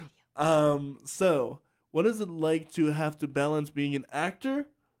So what is it like to have to balance being an actor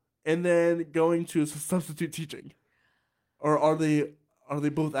and then going to substitute teaching, or are they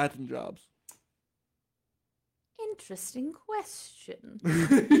both acting jobs? Interesting question.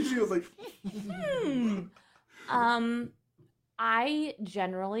 She was like, Hmm. Um, I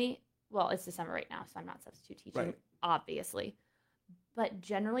generally, well, it's December right now, so I'm not substitute teaching, right. obviously. But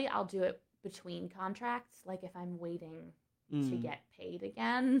generally, I'll do it between contracts. Like if I'm waiting to Mm, get paid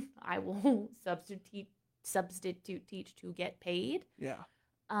again, I will substitute teach to get paid. yeah.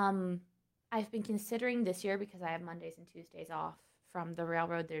 Um, I've been considering this year because I have Mondays and Tuesdays off from the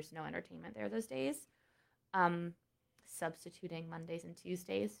railroad. There's no entertainment there those days. Um, Substituting Mondays and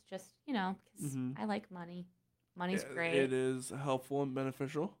Tuesdays, just because Mm-hmm. I like money. Yeah, Money's it great. is helpful and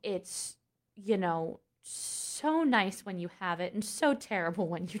beneficial. It's so nice when you have it, and so terrible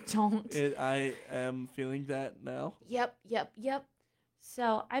when you don't. I am feeling that now. Yep, yep, yep.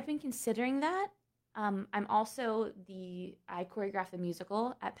 So I've been considering that. I'm also I choreograph the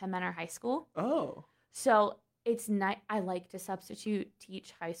musical at Penn Manor High School. Oh, So it's nice. I like to substitute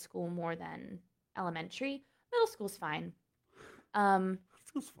teach high school more than elementary. Middle school's fine. Um,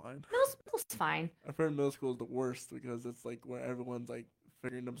 school's fine. middle school's fine. I've heard middle school is the worst because it's like where everyone's like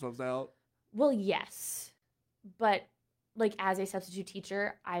figuring themselves out. Well, yes, but like as a substitute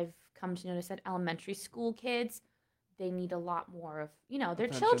teacher, I've come to notice that elementary school kids they need a lot more of they're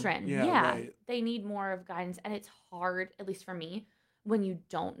Attention. children. Yeah, Yeah, right. they need more of guidance, and it's hard, at least for me, when you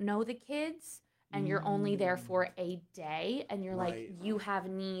don't know the kids and you're only there Mm, for a day, and you're like right. you have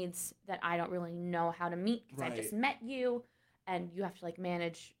needs that I don't really know how to meet because I've just Right. met you, and you have to like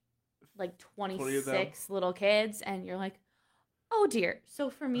manage like 20 of them. 26 little kids, and you're like, oh dear. So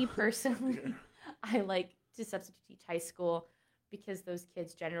for me Oh, personally, dear. I like to substitute teach high school because those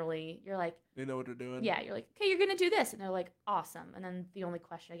kids generally, you're like, They know what they're doing. yeah, you're like, okay, you're gonna do this, and they're like, awesome. And then the only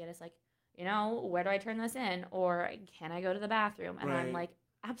question I get is like, where do I turn this in, or can I go to the bathroom? And I'm Right. like,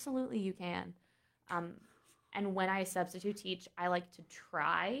 absolutely, you can. Um, and when I substitute teach, I like to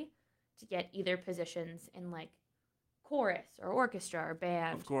try to get either positions in like chorus or orchestra or Of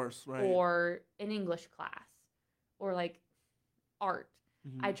band course. Right. or an English class or like art. I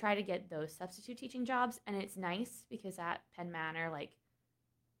Mm-hmm. try to get those substitute teaching jobs, and it's nice because at Penn Manor, like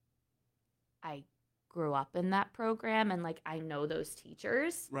I grew up in that program and like I know those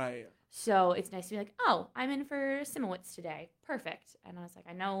teachers. Right. So it's nice to be like, oh, I'm in for Simowitz today. Perfect. And I was like,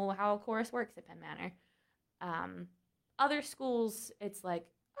 I know how a chorus works at Penn Manor. Um, Other schools, it's like,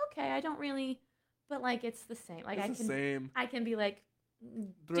 okay, I don't really, but like it's the same. Like It's the same. I can be like, do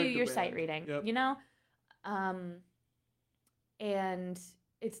Director your sight band. reading, Yep. Um, and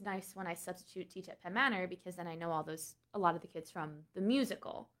it's nice when I substitute teach at Penn Manor because then I know a lot of the kids from the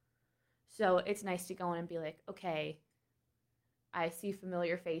musical. So it's nice to go in and be like, okay, I see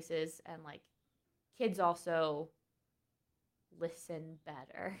familiar faces, and like kids also listen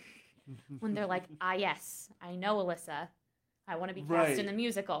better when they're like, ah, yes, I know Alyssa. I want to be cast in right. the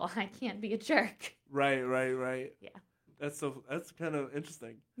musical. I can't be a jerk. Right. Right. Right. Yeah. That's kind of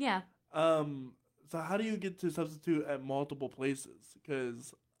interesting. Yeah. Um. So how do you get to substitute at multiple places?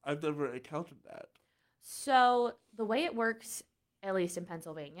 Because I've never encountered that. So the way it works, at least in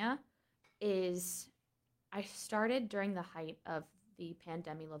Pennsylvania, is I started during the height of the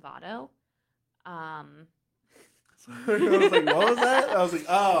Pandemi Lovato. Um, I was like, what was that? I was like,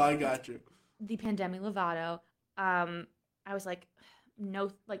 oh, I got you. the Pandemi Lovato. I was like, no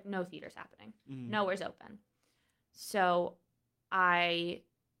theaters happening. Mm. Nowhere's open. So I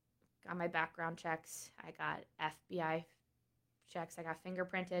got my background checks. I got FBI checks. I got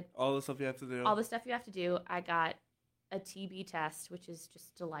fingerprinted. All the stuff you have to do. All the stuff you have to do. I got a TB test, which is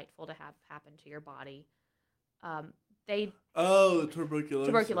just delightful to have happen to your body. They Oh, the tuberculosis.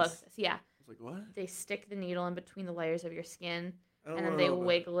 Tuberculosis, yeah. I was like, what? They stick the needle in between the layers of your skin, I don't and then wanna they know about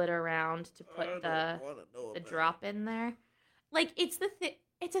wiggle it around to I put don't want to know the about drop in there. Like it's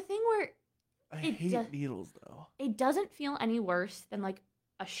it's a thing where I it hate needles though. it doesn't feel any worse than like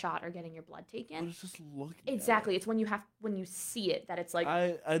a shot or getting your blood But taken. it's just looking. Exactly. It's when you see it that it's like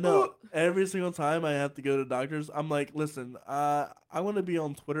I know every single time I have to go to doctors, I'm like, listen, I want to be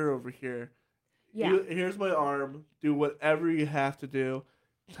on Twitter over here. yeah. Here's my arm. Do whatever you have to do.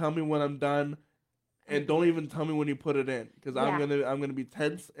 Tell me when I'm done, and don't even tell me when you put it in, because Yeah. I'm gonna be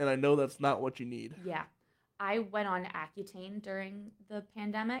tense, and I know that's not what you need. Yeah. I went on Accutane during the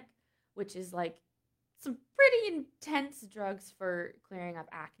pandemic, which is like some pretty intense drugs for clearing up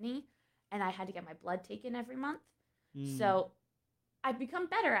acne, and I had to get my blood taken every month. Mm. So I'd become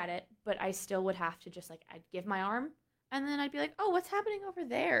better at it, but I still would have to just like I'd give my arm, And then I'd be like, oh, what's happening over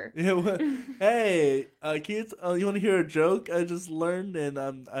there? Yeah. Hey, kids, you want to hear a joke I just learned, and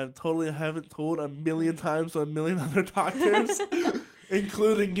I totally haven't told a million times to a million other doctors,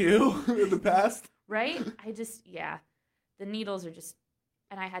 including you in the past. Right? Yeah. The needles are just,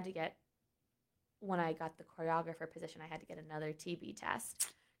 and I had to get, when I got the choreographer position, I had to get another TB test.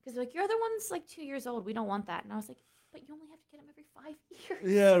 Because like, your other one's like 2 years old. We don't want that. And I was like, but you only have to get them every 5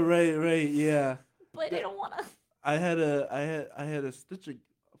 years. Yeah, right, yeah. But I don't want to. I had a stitching.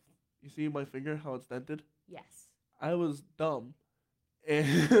 You see my finger, how it's dented? Yes. I was dumb,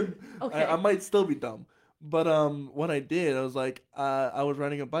 and Okay. I might still be dumb. But what I did, I was like, I was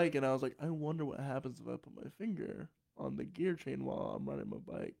riding a bike, and I was like, I wonder what happens if I put my finger on the gear chain while I'm riding my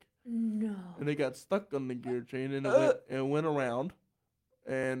bike. No. And it got stuck on the gear chain, and it went around,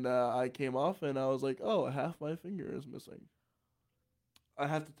 and I came off, and I was like, oh, half my finger is missing. I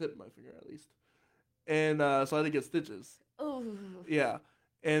have to tip my finger at least, and so I had to get stitches. Oh. Yeah,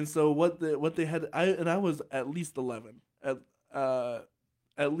 and so what they had, I was at least 11,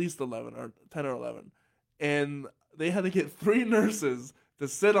 at least 11 or 10 or 11, and they had to get 3 nurses to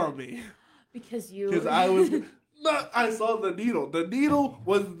sit on me Because I was. I saw the needle. The needle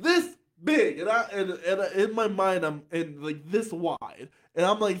was this big, and in my mind I'm like this wide, and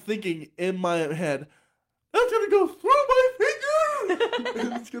I'm like thinking in my head, that's gonna go through my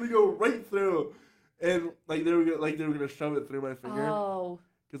finger. It's gonna go right through, and like they were gonna shove it through my finger. Oh,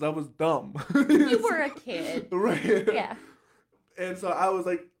 because I was dumb. You were a kid, right? Yeah. And so I was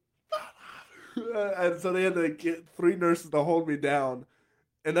like, and so they had to get 3 nurses to hold me down.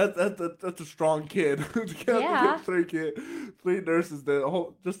 And that's a strong kid. Yeah. Get 3 nurses that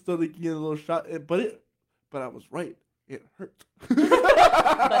hold, just so they can get a little shot. But I was right. It hurt. But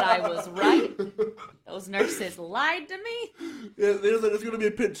I was right. Those nurses lied to me. Yeah, they was like, it's gonna be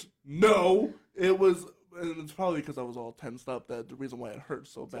a pinch. No, it was, and it's probably because I was all tensed up that the reason why it hurt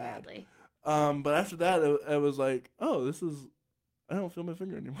so bad. Badly. But after that, it was like, oh, I don't feel my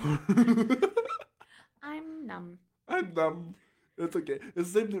finger anymore. I'm numb. I'm numb. It's okay.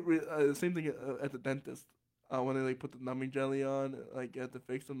 It's the same thing at the dentist. When they like put the numbing jelly on, like you have to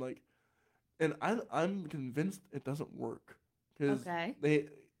fix them, like, and I'm convinced it doesn't work. Okay.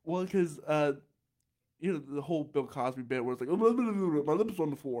 Because you know the whole Bill Cosby bit where it's like, oh, my lips on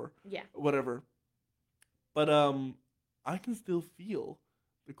the floor. Yeah. Whatever. But I can still feel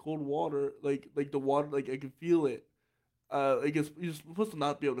the cold water, like the water, like I can feel it. I guess you're supposed to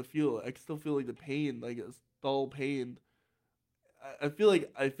not be able to feel it. I can still feel like the pain, like a dull pain. I feel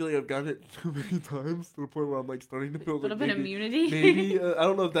like I've gotten it too many times to the point where I'm like starting to feel A little like bit immunity. Maybe I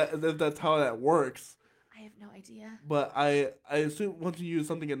don't know if that's how that works. I have no idea. But I assume once you use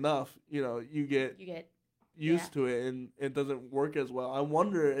something enough, you get used to it, and it doesn't work as well. I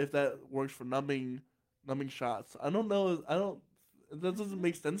wonder if that works for numbing shots. I don't know. That doesn't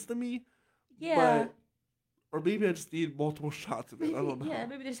make sense to me. Yeah. Or maybe I just need multiple shots of it. I don't know. Yeah,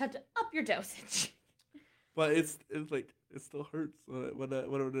 maybe they just have to up your dosage. But it's like it still hurts when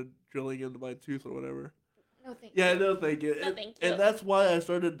they're drilling into my tooth or whatever. No thank you. Yeah, no thank you. No thank you. And that's why I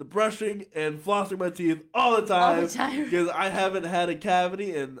started the brushing and flossing my teeth all the time. All the time. Because I haven't had a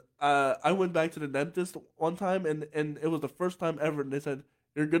cavity, and I went back to the dentist one time, and it was the first time ever, and they said,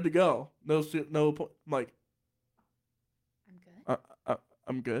 you're good to go. No. I'm like, I'm good.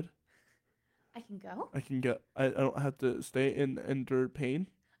 I'm good. I can go. I can go. I don't have to stay and endure pain.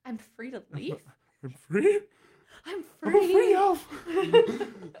 I'm free to leave. I'm free? I'm I'm a free elf.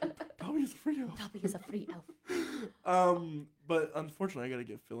 Dobby is a free elf. Dobby is a free elf. But unfortunately, I gotta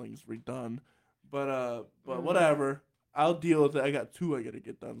get fillings redone. But whatever. I'll deal with it. I got 2 I gotta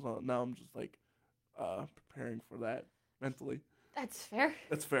get done. So now I'm just like, preparing for that mentally. That's fair.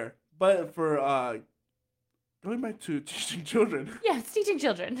 That's fair. But for going back to teaching children. Yeah, it's teaching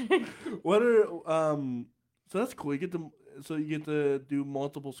children. What are so that's cool. You get to do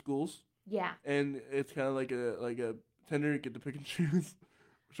multiple schools. Yeah. And it's kind of like a tender. You get to pick and choose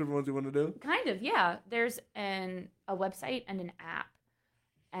whichever ones you want to do. Kind of, yeah. There's a website and an app.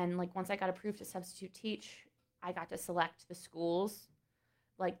 And like once I got approved to substitute teach, I got to select the schools.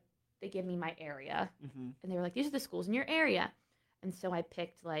 Like they give me my area. Mm-hmm. And they were like, these are the schools in your area. And so I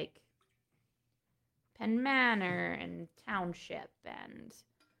picked like Penn Manor and Township and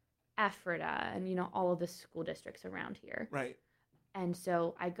Ephrata and, all of the school districts around here. Right. And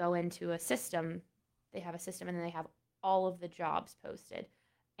so I go into a system. They have a system, and then they have all of the jobs posted.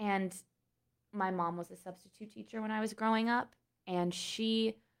 And my mom was a substitute teacher when I was growing up, and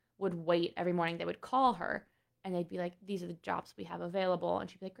she would wait every morning. They would call her, and they'd be like, these are the jobs we have available. And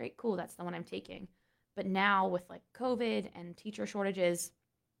she'd be like, great, cool, that's the one I'm taking. But now with like COVID and teacher shortages,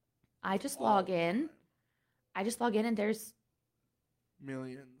 I just log in. I just log in and there's,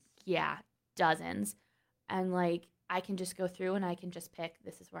 Millions. yeah, dozens. And like, I can just go through and I can just pick,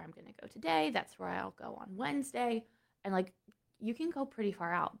 this is where I'm going to go today. That's where I'll go on Wednesday. And like, you can go pretty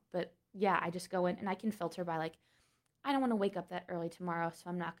far out. But yeah, I just go in and I can filter by like, I don't want to wake up that early tomorrow, so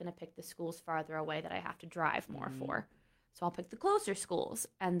I'm not going to pick the schools farther away that I have to drive more for. So I'll pick the closer schools.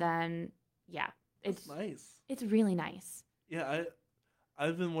 And then, yeah, It's nice. It's really nice. Yeah,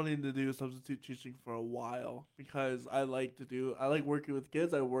 I've been wanting to do substitute teaching for a while because I like working with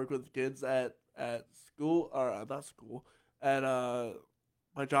kids. I work with kids at school, or not school, at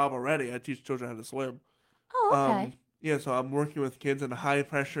my job already. I teach children how to swim. Oh, okay. Yeah, so I'm working with kids in high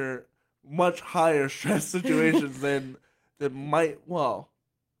pressure, much higher stress situations than I mean,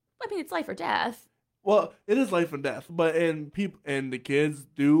 it's life or death. well, it is life and death, but the kids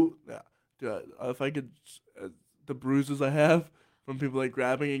do. If I could, the bruises I have from people like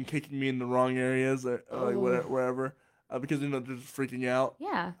grabbing and kicking me in the wrong areas, or like wherever, because they're just freaking out.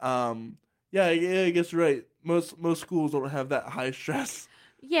 Yeah. Yeah, I guess you're right. Most schools don't have that high stress.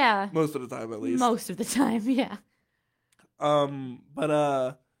 Yeah. Most of the time, at least. Most of the time, yeah.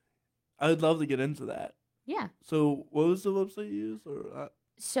 But I'd love to get into that. Yeah. So, what was the website you used, or?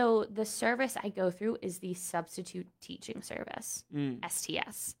 So the service I go through is the Substitute Teaching Service,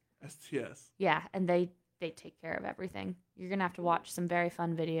 STS. STS. Yeah, and they take care of everything. You're gonna have to watch some very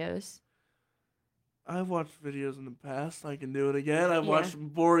fun videos. I've watched videos in the past. I can do it again. I've watched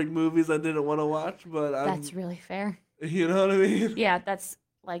boring movies I didn't want to watch, but that's really fair. You know what I mean? Yeah, that's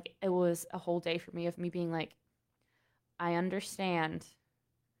like, it was a whole day for me of me being like, I understand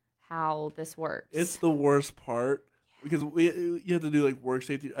how this works. It's the worst part because you have to do like work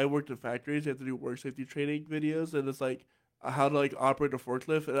safety. I worked in factories. You have to do work safety training videos, and it's like how to like operate a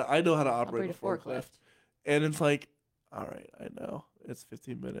forklift. And I know how to operate a forklift, and it's like, all right, I know it's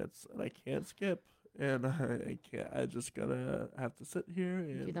 15 minutes, and I can't skip. And I can't. I just gotta have to sit here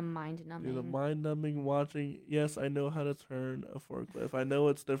and do the mind numbing. Do the mind numbing watching. Yes, I know how to turn a forklift. I know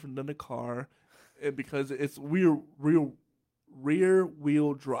it's different than a car, because it's rear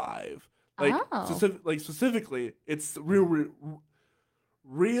wheel drive. Like specifically, it's rear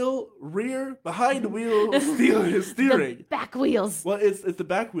behind wheel steering. The back wheels. Well, it's the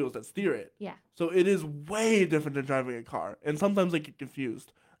back wheels that steer it. Yeah. So it is way different than driving a car, and sometimes I get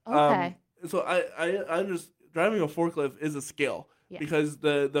confused. Okay. So I just driving a forklift is a skill because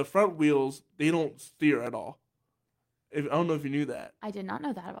the front wheels, they don't steer at all. I don't know if you knew that. I did not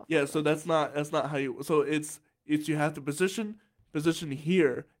know that about. Yeah, so that's not how you. So it's you have to position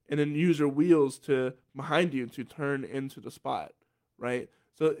here and then use your wheels to behind you to turn into the spot, right?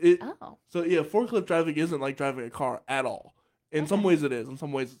 So forklift driving isn't like driving a car at all. In some ways it is, in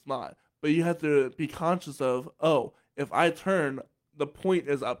some ways it's not. But you have to be conscious of, if I turn, the point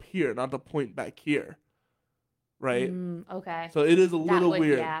is up here, not the point back here, right? Okay. So it is a little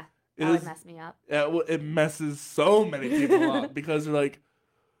weird. Yeah, that would mess me up. Yeah, it messes so many people up because they're like,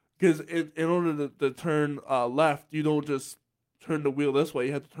 in order to turn left, you don't just turn the wheel this way.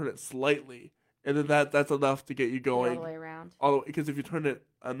 You have to turn it slightly, and then that's enough to get you going all the way around. Because if you turn it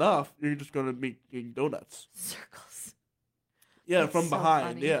enough, you're just going to be making donuts. Circles. Yeah, from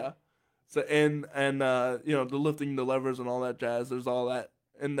behind. Funny. Yeah. So and the lifting the levers and all that jazz. There's all that,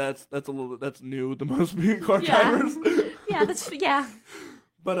 and that's new to most car drivers. Yeah.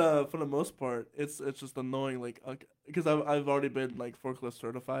 But for the most part, it's just annoying. Like, because I've already been like forklift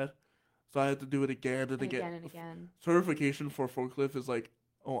certified, so I have to do it again and again. Certification for forklift is like,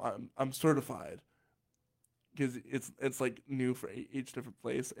 I'm certified, because it's like new for each different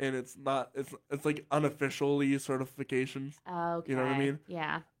place, and it's like unofficially certifications. Okay. You know what I mean?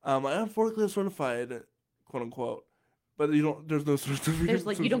 Yeah. I am forklift certified, quote unquote, but there's no certificate. There's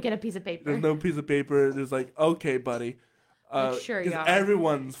like, you don't get a piece of paper. There's no piece of paper. There's like, okay, buddy. Sure, yeah.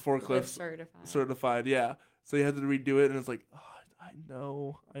 Everyone's forklift certified. Yeah. So you have to redo it, and it's like, I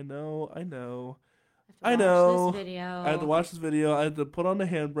know. I have to watch this video. I have to watch this video. I have to put on the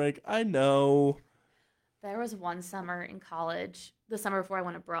handbrake. I know. There was one summer in college, the summer before I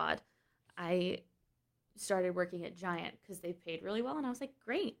went abroad, I started working at Giant because they paid really well, and I was like,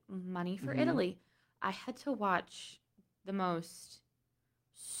 great, money for Italy. I had to watch the most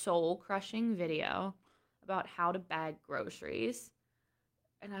soul-crushing video about how to bag groceries,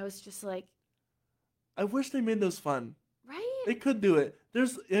 and I was just like, I wish they made those fun. Right? They could do it.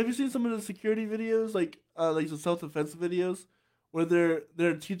 Have you seen some of the security videos, like the self-defense videos, where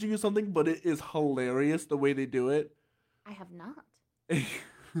they're teaching you something, but it is hilarious the way they do it? I have not.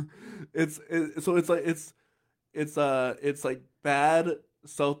 It's like bad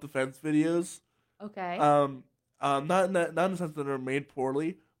self-defense videos. Okay. Not in the sense that they're made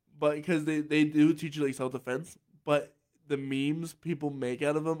poorly, but because they do teach you like self-defense, but the memes people make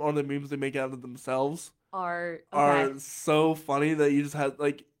out of them, or the memes they make out of themselves, are so funny that you just have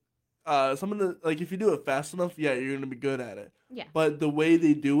like some of the, like, if you do it fast enough, yeah, you're gonna be good at it. Yeah. But the way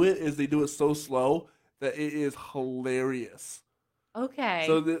they do it is they do it so slow that it is hilarious. Okay.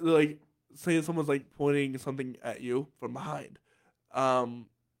 So they're like, say someone's like pointing something at you from behind,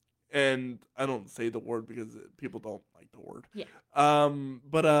 and I don't say the word because people don't like the word. Yeah.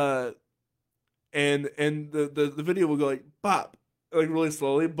 But and the video will go like bop, like really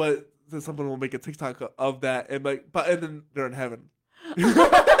slowly, but then someone will make a TikTok of that and like, and then they're in heaven.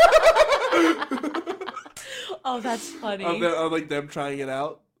 Oh, that's funny. Of like them trying it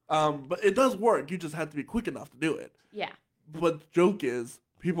out. But it does work. You just have to be quick enough to do it. Yeah. But the joke is,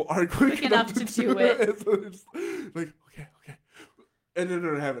 people aren't quick enough to do it. So it's like, okay. And then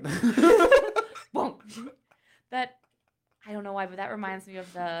they're in heaven. Boom. That, I don't know why, but that reminds me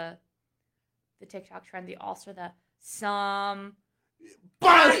of the TikTok trend, the some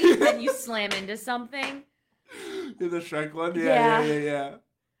body, and you slam into something. In the Shrek one? Yeah.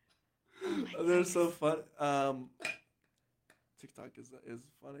 Oh, they're so fun. TikTok is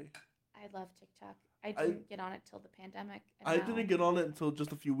funny. I love TikTok. I didn't get on it till the pandemic. I didn't get on it until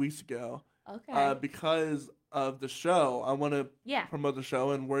just a few weeks ago. Okay. Because of the show. I want to promote the show,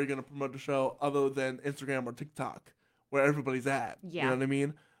 and we're going to promote the show other than Instagram or TikTok, where everybody's at. Yeah. You know what I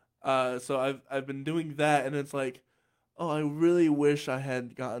mean? So I've been doing that, and it's like, oh, I really wish I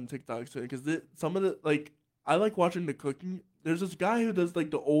had gotten TikTok soon, because some of the, like, I like watching the cooking. There's this guy who does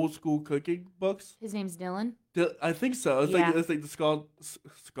like the old school cooking books. His name's Dylan. I think so. It's like the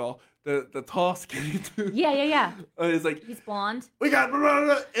skull, the tall skinny dude. Yeah. It's like, he's blonde. We got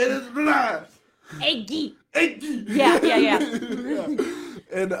eggy. Yeah.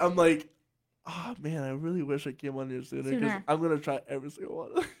 And I'm like, oh man, I really wish I came on here sooner, because I'm gonna try every single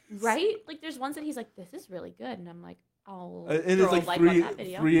one. Right? Like, there's ones that he's like, this is really good, and I'm like, oh. And it's like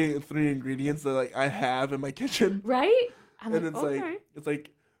three ingredients that like I have in my kitchen. Right? It's like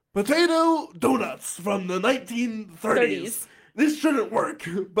potato donuts from the 1930s. This shouldn't work,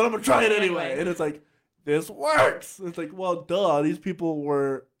 but I'm gonna try it anyway. And it's like, this works. And it's like, well, duh. These people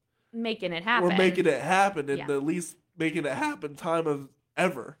were making it happen. And the least making it happen time of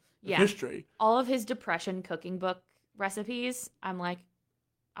ever in history. All of his depression cooking book recipes, I'm like,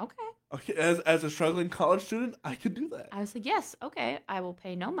 okay. As a struggling college student, I could do that. I was like, yes, okay. I will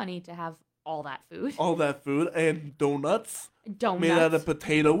pay no money to have all that food And donuts made out of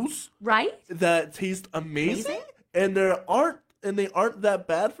potatoes, right? That taste amazing. And they aren't that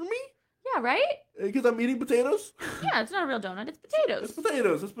bad for me. Yeah, right? Because I'm eating potatoes. Yeah, it's not a real donut. It's potatoes.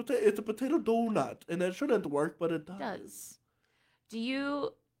 It's a potato donut, and it shouldn't work, but it does.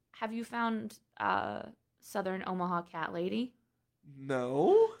 Have you found Southern Omaha Cat Lady?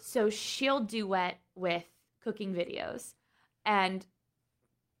 No. So she'll duet with cooking videos, and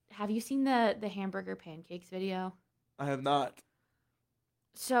have you seen the hamburger pancakes video? I have not.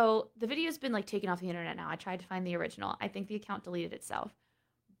 So the video's been like taken off the internet now. I tried to find the original. I think the account deleted itself.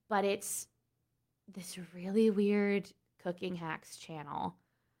 But it's this really weird cooking hacks channel.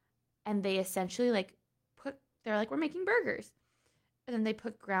 And they essentially they're like, we're making burgers. And then they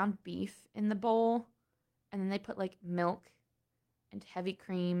put ground beef in the bowl. And then they put like milk and heavy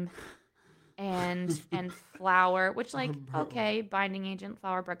cream and flour, which like, okay, binding agent,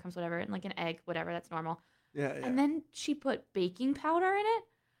 flour, breadcrumbs, whatever, and like an egg, whatever, that's normal. Yeah. And then she put baking powder in it,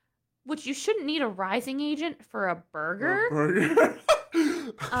 which you shouldn't need a rising agent for a burger.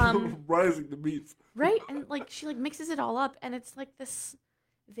 Rising the meats. Right? And like she like mixes it all up, and it's like this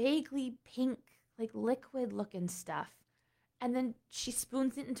vaguely pink, like liquid looking stuff. And then she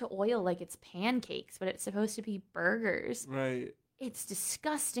spoons it into oil like it's pancakes, but it's supposed to be burgers. Right. It's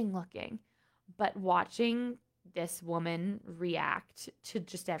disgusting looking. But watching this woman react to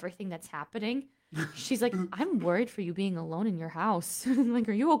just everything that's happening, she's like, I'm worried for you being alone in your house. Like,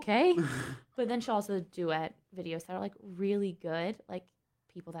 are you okay? But then she'll also duet videos that are like really good, like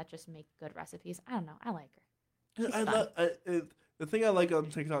people that just make good recipes. I don't know. I like her. The thing I like on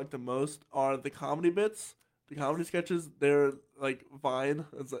TikTok the most are the comedy bits, the comedy sketches. They're like Vine.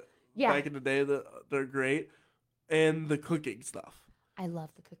 It's like, back in the day, they're great. And the cooking stuff. I love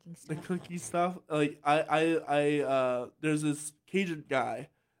the cooking stuff. The cooking stuff. Like I there's this Cajun guy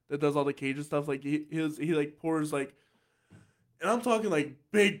that does all the Cajun stuff. Like he like pours like, and I'm talking like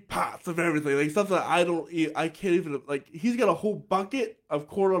big pots of everything, like stuff that I don't eat. I can't even, like, he's got a whole bucket of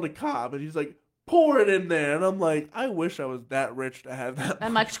corn on the cob, and he's like, pour it in there, and I'm like, I wish I was that rich to have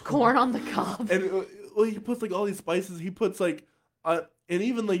that much corn on the cob. And he puts like all these spices. He puts like And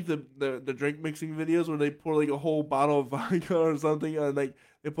even like the drink mixing videos where they pour like a whole bottle of vodka or something, and like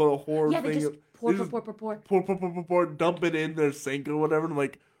they put a whole Yeah, they thing. just They pour, pour, just pour, pour, pour. pour, dump it in their sink or whatever. And I'm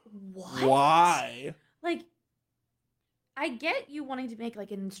like, What? why? Like, I get you wanting to make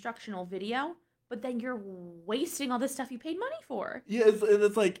like an instructional video, but then you're wasting all this stuff you paid money for. Yeah, and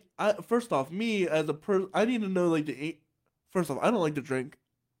it's like, first off, me as a person, I need to know like First off, I don't like to drink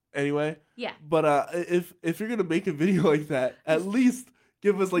anyway. Yeah. But if you're gonna make a video like that, at least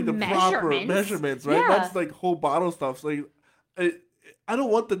give us like the proper measurements, right? Yeah. Not just like whole bottle stuff. So, like, I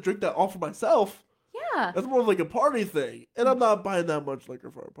don't want to drink that all for myself. Yeah. That's more of like a party thing, and I'm not buying that much liquor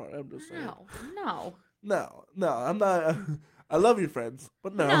for a party. I'm just saying. No, I'm not. I love you, friends,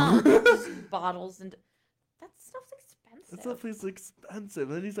 but no. Just bottles and that stuff's expensive. That stuff is expensive,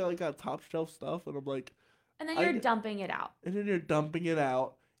 and then he's got like got top shelf stuff, and I'm like. And then you're dumping it out. And then you're dumping it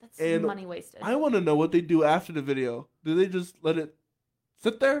out. That's and money wasted. I want to know what they do after the video. Do they just let it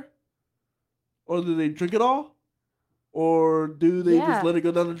sit there? Or do they drink it all? Or do they just let it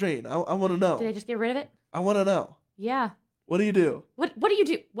go down the drain? I want to know. Do they just get rid of it? I want to know. Yeah. What do you do? What do you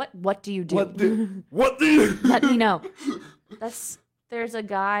do? What do you do? What do you Let me know. There's a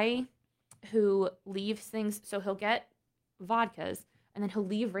guy who leaves things, so he'll get vodkas and then he'll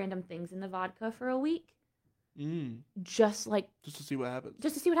leave random things in the vodka for a week. Just to see what happens.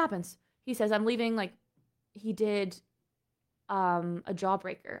 Just to see what happens. He says, I'm leaving, like, he did a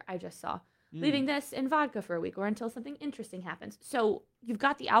Jawbreaker I just saw. Leaving this in vodka for a week or until something interesting happens. So you've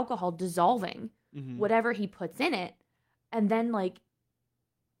got the alcohol dissolving whatever he puts in it, and then, like,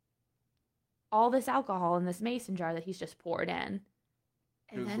 all this alcohol in this mason jar that he's just poured in.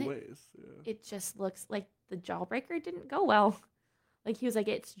 And then it just looks like the Jawbreaker didn't go well. Like, he was like,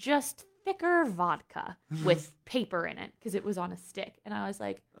 it's just thicker vodka with paper in it because it was on a stick. And I was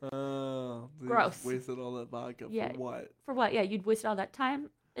like, gross. Wasted all that vodka for what? For what? Yeah, you'd wasted all that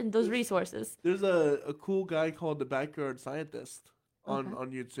time and those resources. There's a cool guy called the Backyard Scientist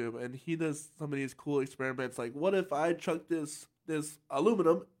on YouTube, and he does some of these cool experiments. Like, what if I chuck this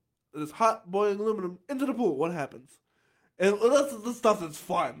aluminum, this hot boiling aluminum, into the pool? What happens? And that's the stuff that's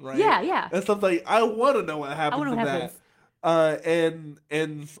fun, right? Yeah. That's stuff like I want to know what happens. I want to know what happens.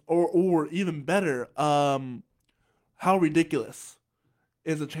 Or even better, How Ridiculous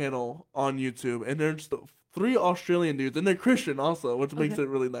is a channel on YouTube, and there's 3 Australian dudes, and they're Christian also, which makes it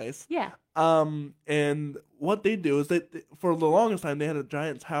really nice. Yeah. And what they do is for the longest time they had a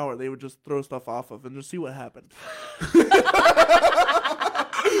giant tower they would just throw stuff off of and just see what happened.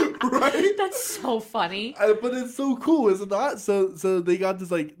 Right? That's so funny. But it's so cool, is it not? So they got this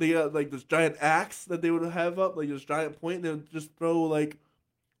giant axe that they would have up, like this giant point, and they would just throw like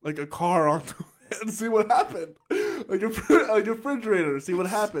a car onto it and see what happened, like a refrigerator, see what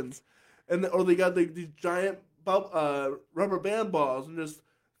happens, or they got these giant rubber band balls and just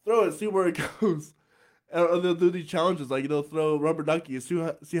throw it, see where it goes. Or they'll do these challenges, like they'll throw rubber duckies,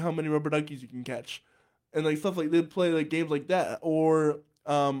 see how many rubber duckies you can catch, and like stuff like they'd play like games like that. Or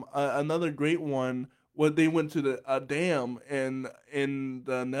another great one, when they went to a dam in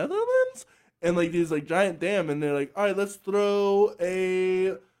the Netherlands, and like these like giant dam, and they're like, all right, let's throw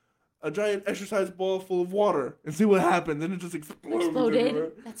a giant exercise ball full of water and see what happens, and it just exploded.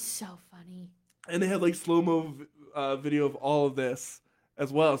 Everywhere. That's so funny. And they have like slow-mo video of all of this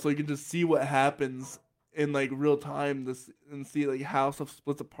as well, so you can just see what happens in like real time, and see like how stuff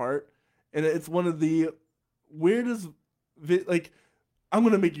splits apart. And it's one of the weirdest like, I'm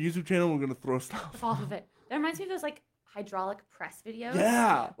gonna make a YouTube channel, we're gonna throw stuff off of it. That reminds me of those like hydraulic press videos.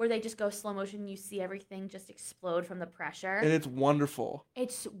 Yeah. Where they just go slow motion, you see everything just explode from the pressure. And it's wonderful.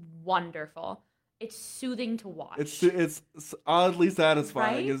 It's wonderful. It's soothing to watch. It's oddly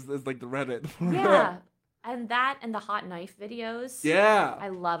satisfying, right? is like the Reddit. Yeah. And the hot knife videos. Yeah. I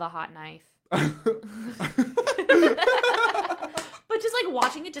love a hot knife. But just like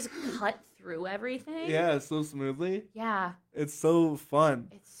watching it just cut through everything. Yeah, so smoothly. Yeah. It's so fun.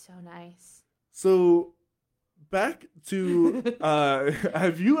 It's so nice. So back to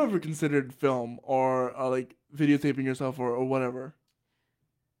have you ever considered film or like videotaping yourself or whatever?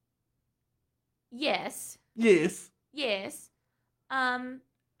 Yes.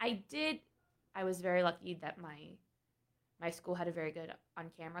 I did. I was very lucky that my school had a very good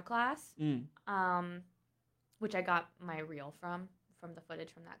on-camera class, which I got my reel from the footage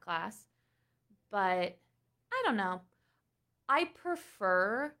from that class. But I don't know. I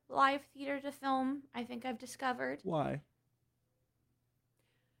prefer live theater to film, I think I've discovered. Why?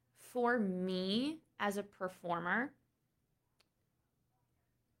 For me, as a performer,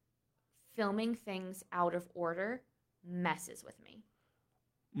 filming things out of order messes with me.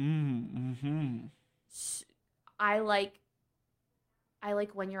 Mm-hmm. I like I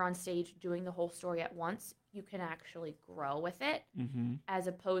like when you're on stage doing the whole story at once, you can actually grow with it, Mm-hmm. as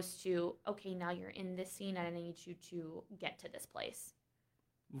opposed to, okay, now you're in this scene and I need you to get to this place.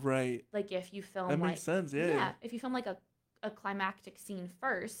 Right. Like if you film That like, makes sense. Yeah. if you film like a climactic scene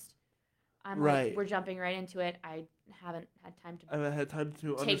first, I'm like, Right. we're jumping right into it. I haven't had time to I haven't had time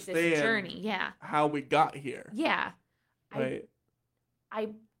to take this understand journey. Yeah. how we got here. Yeah. Right.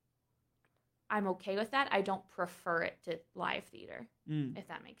 I'm okay with that. I don't prefer it to live theater, if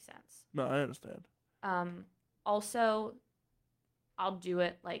that makes sense. No, I understand. Also, I'll do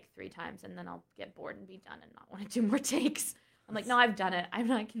it like 3 times and then I'll get bored and be done and not want to do more takes. I'm like, no, I've done it. I'm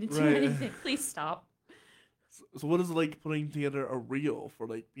not going to do anything. Please stop. So what is it like putting together a reel for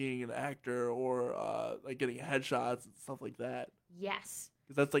like being an actor or like getting headshots and stuff like that? Yes.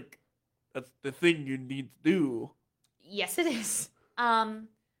 Because that's the thing you need to do. Yes, it is.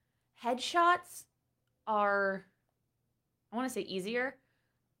 Headshots are, I want to say, easier.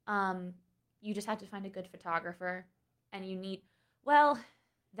 You just have to find a good photographer, and you need,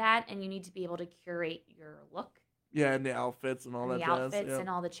 that, and you need to be able to curate your look. Yeah, and the outfits and all that. The outfits and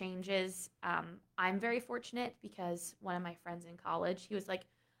all the changes. I'm very fortunate because one of my friends in college, he was like,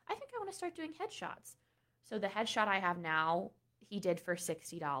 I think I want to start doing headshots. So the headshot I have now, he did for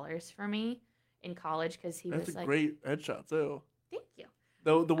 $60 for me in college because he was like... That's a great headshot, too. Thank you.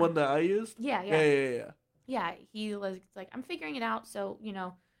 The one that I used? Yeah. Yeah, he was like, I'm figuring it out, so,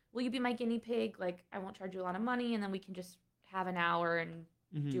 will you be my guinea pig? Like, I won't charge you a lot of money, and then we can just have an hour and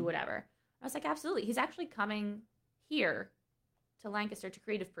do whatever. I was like, absolutely. He's actually coming here to Lancaster to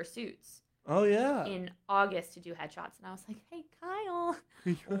Creative Pursuits. Oh, yeah. In August to do headshots. And I was like, hey, Kyle,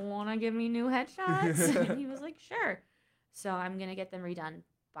 want to give me new headshots? And he was like, sure. So I'm going to get them redone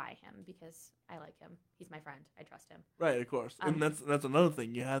by him because I like him. He's my friend. I trust him. Right, of course. And that's another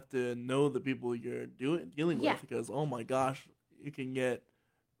thing. You have to know the people you're dealing with because, oh my gosh, you can get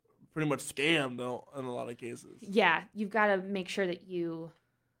pretty much scammed in a lot of cases. Yeah, you've got to make sure that you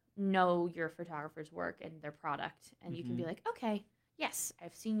know your photographer's work and their product. And you can be like, okay, yes,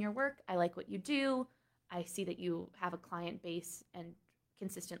 I've seen your work. I like what you do. I see that you have a client base and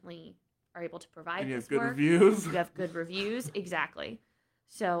consistently are able to provide and you this have good work. reviews. You have good reviews. Exactly.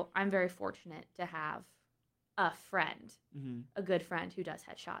 So I'm very fortunate to have a friend, a good friend who does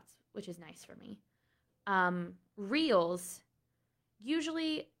headshots, which is nice for me. Reels,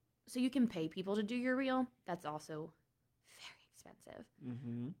 usually, so you can pay people to do your reel. That's also very expensive.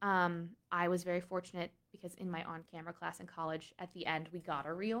 I was very fortunate because in my on-camera class in college, at the end, we got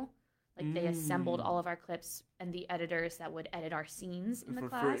a reel. Like, they assembled all of our clips and the editors that would edit our scenes in the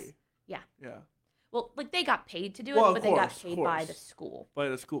class. Free. Yeah. Yeah. Well, like, they got paid to do it, but they got paid by the school. By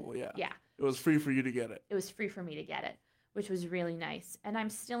the school, yeah. Yeah. It was free for you to get it. It was free for me to get it, which was really nice. And I'm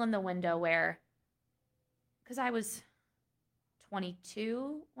still in the window where, because I was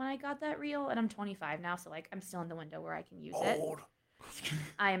 22 when I got that reel, and I'm 25 now, so, like, I'm still in the window where I can use it. Old.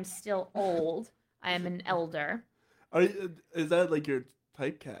 I am still old. I am an elder. Is that, like, your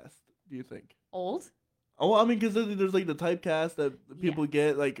typecast, do you think? Old? Oh, I mean, because there's, like, the typecast that people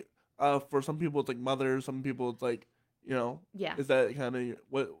get, like, for some people it's, like, mother, some people it's, like, Yeah. Is that kind of,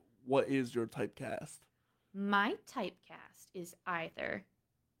 what is your typecast? My typecast is either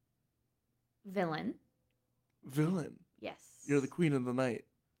villain. Villain? Yes. You're the queen of the night.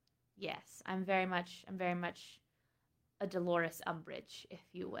 Yes. I'm very much a Dolores Umbridge, if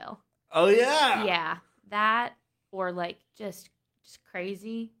you will. Oh, yeah! Yeah. That, or, like, just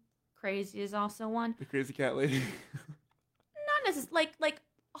crazy. Crazy is also one. The crazy cat lady. Not necessarily, like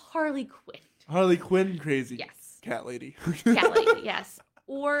Harley Quinn. Harley Quinn crazy. Yes. Cat lady. Cat lady, yes.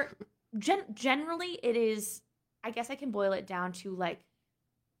 Or generally it is, I guess I can boil it down to, like,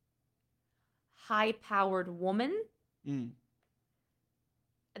 high-powered woman.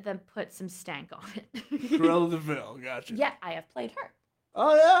 Then put some stank on it. Cruella de Vil, gotcha. Yeah, I have played her.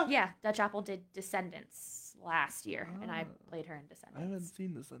 Oh, yeah? Yeah, Dutch Apple did Descendants last year, and I played her in Descendants. I haven't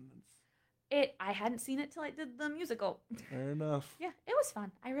seen Descendants. I hadn't seen it till I did the musical. Fair enough. Yeah, it was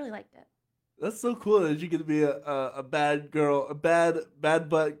fun. I really liked it. That's so cool that you get to be a bad girl, a bad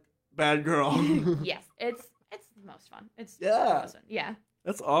girl. Yes, it's the most fun. It's yeah, most fun. Yeah.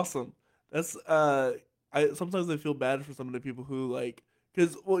 That's awesome. That's sometimes I feel bad for some of the people who like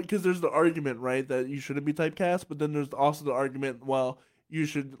because there's the argument, right, that you shouldn't be typecast, but then there's also the argument, well, you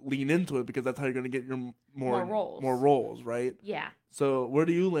should lean into it because that's how you're going to get your more roles, right? Yeah. So where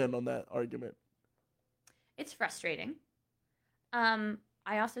do you land on that argument? It's frustrating. I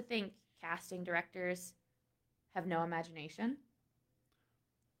also think casting directors have no imagination.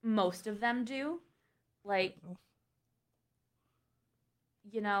 Most of them do. Like,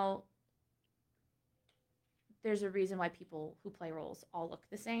 there's a reason why people who play roles all look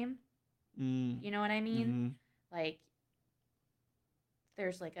the same. Mm. You know what I mean? Mm-hmm. Like,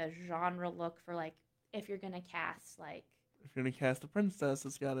 there's like a genre look for like if you're gonna cast like. If you're gonna cast a princess,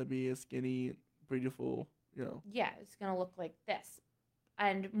 it's gotta be a skinny, beautiful, you know. Yeah, it's gonna look like this,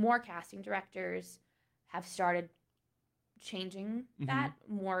 and more casting directors have started changing that.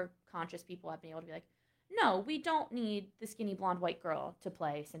 More conscious people have been able to be like, no, we don't need the skinny blonde white girl to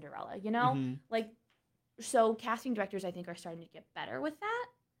play Cinderella. You know, like. So casting directors, I think, are starting to get better with that.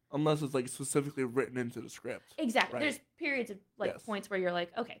 Unless it's like specifically written into the script. Exactly. Right. There's periods of like points where you're like,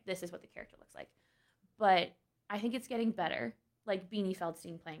 okay, this is what the character looks like. But I think it's getting better. Like Beanie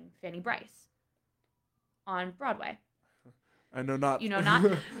Feldstein playing Fanny Bryce on Broadway. I know not. You know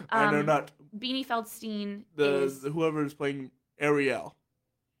not. I know not. Beanie Feldstein is whoever is playing Ariel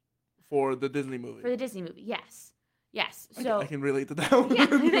for the Disney movie. For the Disney movie, yes. So I can relate to that one. Yeah,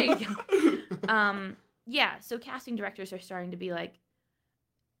 there you go. Yeah, so casting directors are starting to be like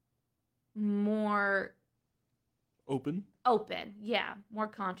more open, yeah, more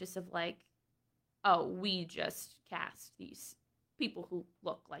conscious of like, oh, we just cast these people who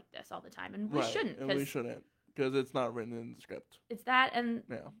look like this all the time, and we shouldn't, because it's not written in the script. It's that, and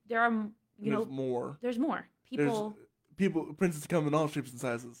there are there's more. There's more people. Princes come in all shapes and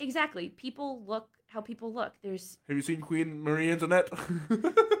sizes. Exactly, people look how people look. Have you seen Queen Marie Antoinette?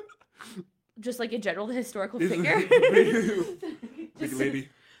 Just like a general historical figure. Big lady.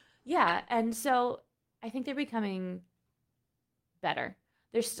 Yeah, and so I think they're becoming better.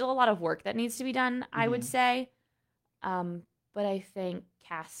 There's still a lot of work that needs to be done, I would say. But I think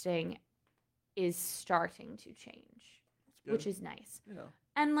casting is starting to change, which is nice. Yeah.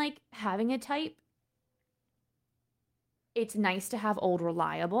 And like having a type, it's nice to have old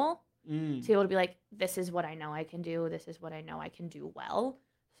reliable to be able to be like, this is what I know I can do. This is what I know I can do well.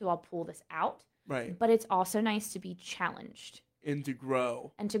 So I'll pull this out. Right. But it's also nice to be challenged. And to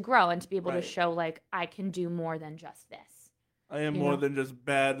grow. And to be able to show, like, I can do more than just this. I am more than just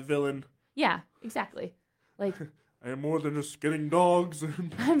bad villain. Yeah, exactly. Like, I am more than just skinning dogs.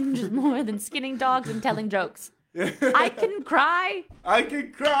 I'm just more than skinning dogs and telling jokes. I can cry. I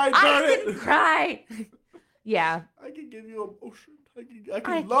can cry, I can cry. Yeah. I can give you emotion. I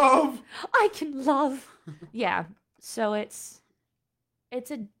can love. I can love. Yeah. So it's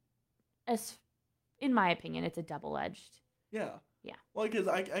in my opinion, it's a double-edged. Yeah. Yeah. Well, because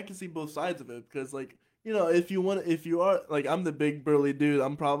I can see both sides of it. Because, like, you know, if you are, like, I'm the big burly dude,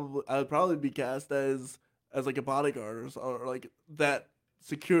 I'd probably be cast as like a bodyguard or like that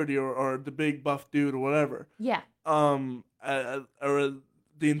security or the big buff dude or whatever. Yeah. Or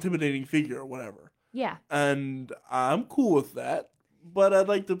the intimidating figure or whatever. Yeah. And I'm cool with that, but I'd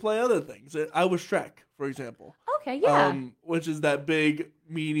like to play other things. I was Shrek, for example. Okay, yeah. Which is that big,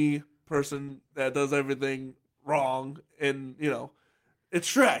 meanie person that does everything wrong, and, you know, it's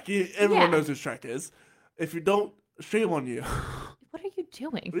Shrek. Everyone knows who Shrek is. If you don't, shame on you. What are you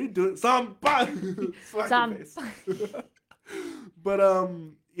doing? What are you doing? Somebody! But,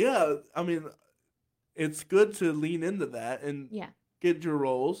 yeah, I mean, it's good to lean into that and get your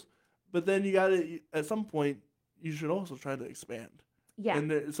roles, but then you gotta, at some point, you should also try to expand. Yeah.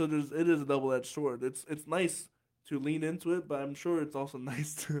 And it is a double-edged sword. It's nice to lean into it, but I'm sure it's also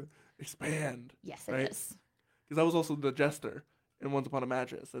nice to expand. Yes, it is. Because I was also the jester in Once Upon a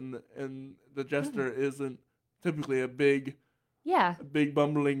Mattress, and the jester isn't typically a big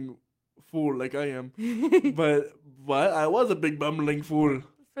bumbling fool like I am, but I was a big bumbling fool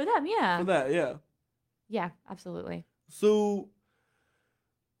for them. Yeah. For that, yeah. Yeah, absolutely. So,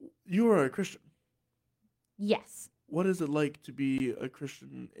 you are a Christian. Yes. What is it like to be a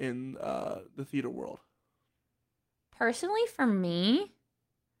Christian in the theater world? Personally, for me,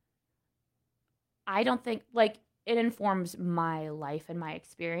 I don't think, like, it informs my life and my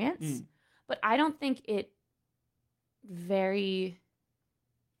experience, but I don't think it very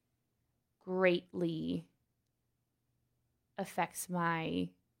greatly affects my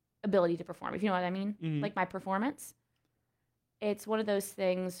ability to perform, if you know what I mean. Like, my performance. It's one of those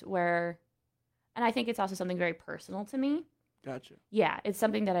things where, and I think it's also something very personal to me. Gotcha. Yeah, it's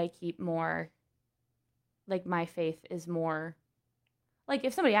something that I keep more, like, my faith is more, like,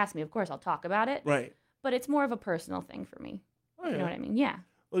 if somebody asks me, of course I'll talk about it. Right. But it's more of a personal thing for me. Oh, yeah. You know what I mean? Yeah.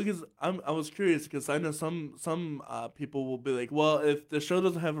 Well, because I was curious, because I know some people will be like, well, if the show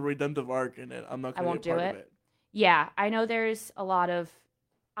doesn't have a redemptive arc in it, I'm not going to be a part of it. Yeah, I know there's a lot of,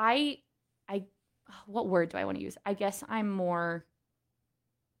 what word do I want to use? I guess I'm more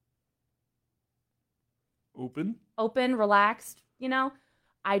open, relaxed, you know?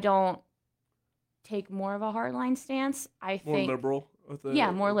 I don't take more of a hardline stance. I think more liberal.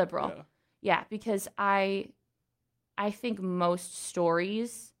 More liberal. Yeah, because I I think most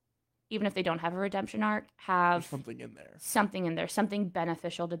stories, even if they don't have a redemption arc, have There's something in there. Something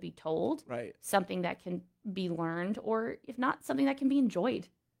beneficial to be told, Right. something that can be learned, or if not, something that can be enjoyed.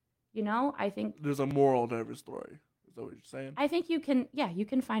 I think There's a moral to every story. Is that what you're saying? I think you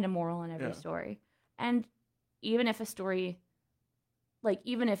can find a moral in every story. And even if a story,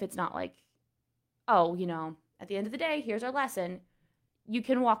 even if it's not like, oh, at the end of the day, here's our lesson, you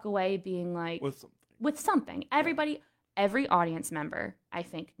can walk away being like, with something. Every audience member, I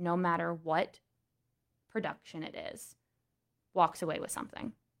think, no matter what production it is, walks away with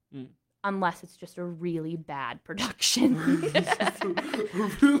something. Unless it's just a really bad production.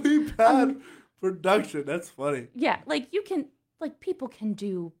 A really bad production. That's funny. Yeah, people can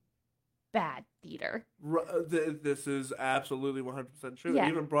do bad theater. This is absolutely 100% true. Yeah.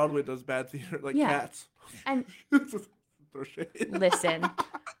 Even Broadway does bad theater, Cats. And throw shade. Listen,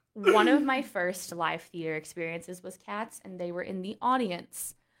 one of my first live theater experiences was Cats, and they were in the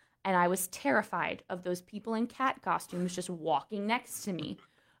audience. And I was terrified of those people in cat costumes just walking next to me.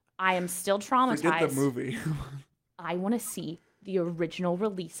 I am still traumatized. Forget the movie. I want to see the original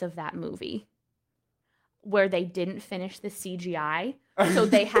release of that movie where they didn't finish the CGI, so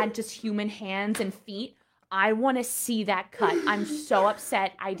they had just human hands and feet. I want to see that cut. I'm so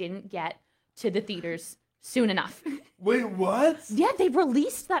upset I didn't get to the theaters soon enough. Wait, what? Yeah, they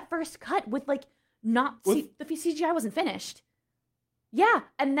released that first cut with the CGI wasn't finished. Yeah,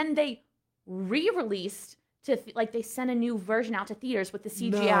 and then they re-released they sent a new version out to theaters with the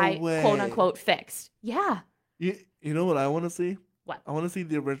CGI quote unquote fixed. Yeah. You know what I want to see? What? I want to see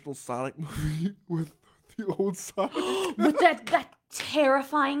the original Sonic movie with the old Sonic. With that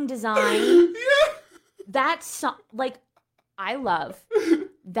terrifying design. Yeah. I love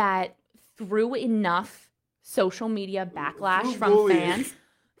that through enough social media backlash from fans,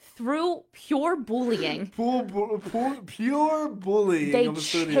 through pure bullying. Pure bullying. They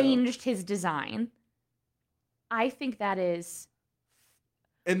changed his design. I think that is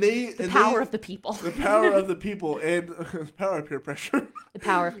the power of the people. The power of the people and the power of peer pressure. The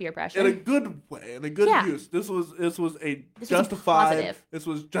power of peer pressure. In a good way, in a good use. This was justified. This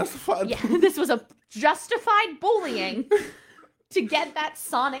was justified. Yeah, this was a justified bullying to get that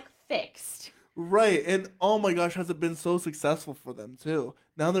Sonic fixed. Right, and oh my gosh, has it been so successful for them too?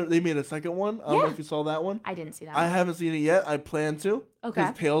 Now they made a second one. I don't know if you saw that one. I didn't see that I haven't seen it yet. I plan to. Okay.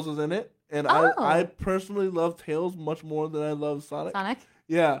 Because Tails was in it. And I personally love Tails much more than I love Sonic. Sonic?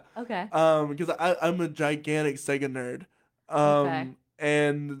 Yeah. Okay. Because I'm a gigantic Sega nerd.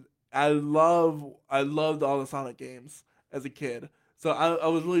 And I loved all the Sonic games as a kid. So I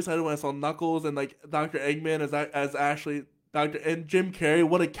was really excited when I saw Knuckles and Dr. Eggman as Ashley, and Jim Carrey.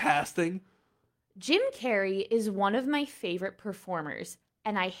 What a casting! Jim Carrey is one of my favorite performers,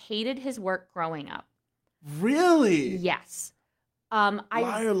 and I hated his work growing up. Really? Yes.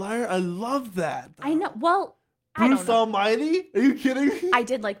 Liar, liar! I love that. I know. Well, Bruce Almighty? Are you kidding me? I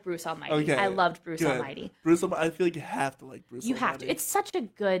did like Bruce Almighty. Okay, I loved Bruce Almighty. Bruce Almighty. I feel like you have to like Bruce Almighty. You have to. It's such a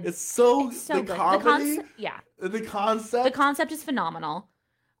good. It's so the good. comedy. The concept. The concept is phenomenal.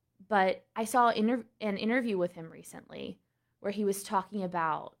 But I saw an interview with him recently where he was talking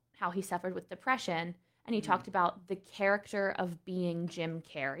about how he suffered with depression, and he talked about the character of being Jim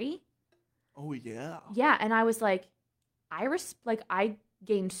Carrey. Oh yeah. Yeah, and I was like, I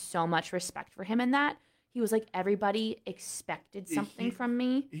gained so much respect for him in that. He was like, everybody expected something from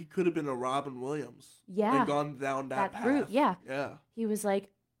me. He could have been a Robin Williams. Yeah. And gone down that path. route. Yeah. Yeah. He was like,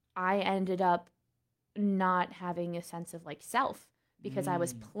 I ended up not having a sense of self because I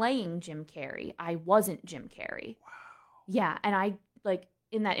was playing Jim Carrey. I wasn't Jim Carrey. Wow. Yeah. And I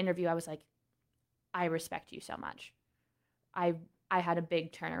in that interview, I was like, I respect you so much. I had a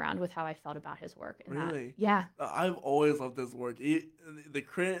big turnaround with how I felt about his work. Really? Yeah. I've always loved his work. The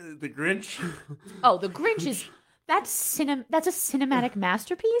Grinch. Oh, The Grinch is that's a cinematic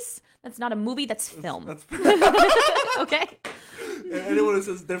masterpiece. That's not a movie. That's film. Okay. And anyone who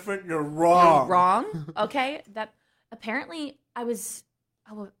says different, you're wrong. You're wrong. Okay. That apparently I was.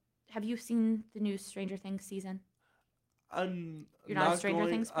 Oh, have you seen the new Stranger Things season? You're not a Stranger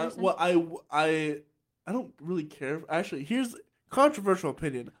Things person. I don't really care. Actually, here's controversial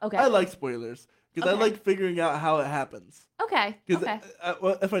opinion. Okay. I like spoilers because I like figuring out how it happens. Okay. Because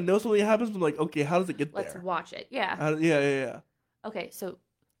if I know something happens, I'm like, okay, how does it get there? Let's watch it. Yeah. Yeah. Okay, so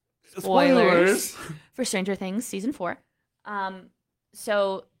spoilers for Stranger Things season 4.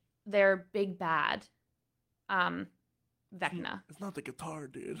 So their big bad, Vecna. It's not the guitar,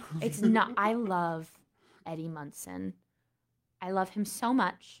 dude. It's not. I love Eddie Munson. I love him so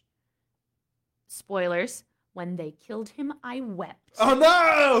much. Spoilers. When they killed him, I wept. Oh,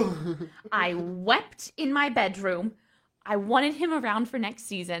 no! I wept in my bedroom I wanted him around for next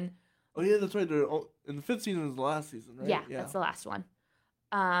season. Oh yeah, that's right. And the 5th season is the last season, right? Yeah, that's the last one.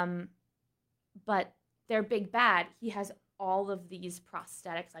 But their big bad, he has all of these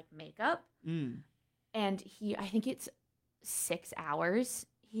prosthetics like makeup, and I think it's 6 hours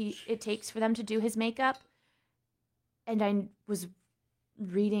it takes for them to do his makeup. And I was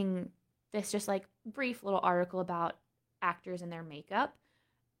reading this just like brief little article about actors and their makeup,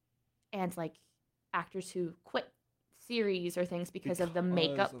 and like actors who quit series or things because of the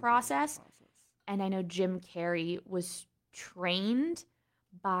makeup process. And I know Jim Carrey was trained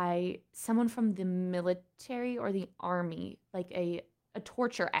by someone from the military or the army, like a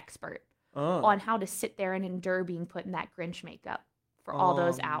torture expert, on how to sit there and endure being put in that Grinch makeup for all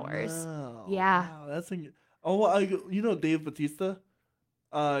those hours. No. Yeah. Wow, that's Dave Bautista?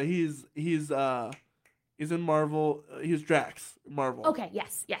 He's in Marvel. He's Drax in Marvel. Okay.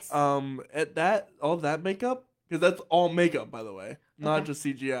 Yes. At all that makeup, because that's all makeup, by the way, not just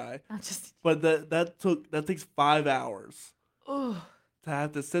CGI. But that takes 5 hours. Ugh. To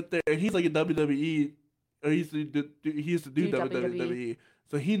have to sit there, and he's like a WWE, or he used to do WWE,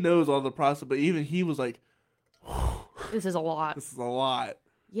 so he knows all the process. But even he was like, "This is a lot. This is a lot."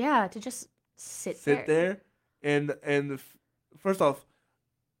 Yeah, to just sit there, and first off,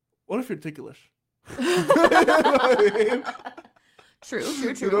 what if you're ticklish? True.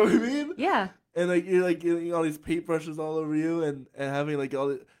 You know what I mean? Yeah. And like you're like getting all these paintbrushes all over you, and having like all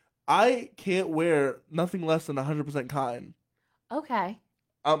the. I can't wear nothing less than 100% cotton. Okay.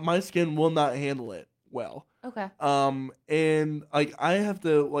 My skin will not handle it well. Okay. And like I have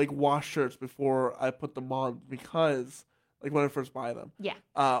to like wash shirts before I put them on, because like when I first buy them. Yeah.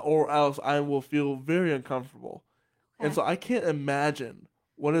 Or else I will feel very uncomfortable. Okay. And so I can't imagine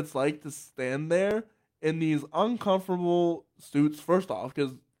what it's like to stand there in these uncomfortable suits. First off,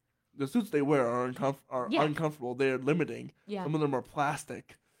 because the suits they wear are uncomfortable. They're limiting. Yeah. Some of them are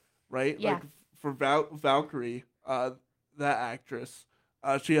plastic, right? Yeah. Like for Valkyrie, that actress,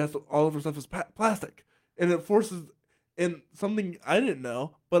 she has all of her stuff is plastic, and it forces. And something I didn't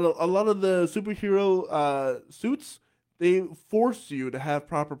know, but a lot of the superhero suits, they force you to have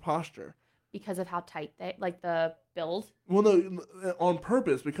proper posture because of how tight they like the build. Well, no, on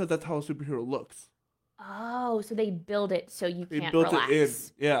purpose, because that's how a superhero looks. Oh, so they build it so you can't built relax. It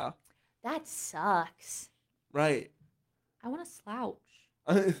in, yeah. That sucks. Right. I want to slouch.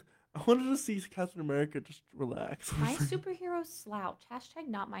 I wanted to see Captain America just relax. My superhero slouch. #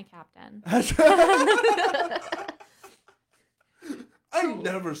 not my captain. I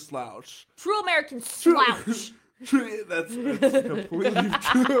never slouch. True American slouch. That's completely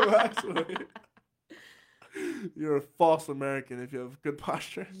true, actually. You're a false American if you have good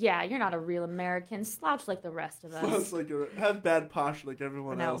posture. Yeah, you're not a real American. Slouch like the rest of us. Slouch have bad posture like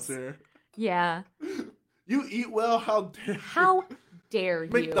everyone else here. Yeah. You eat well, how dare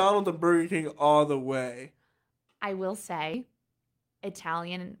you? McDonald's and Burger King all the way. I will say,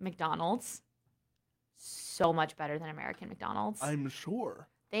 Italian McDonald's, so much better than American McDonald's. I'm sure.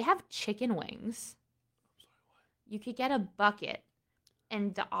 They have chicken wings. I'm sorry, what? You could get a bucket,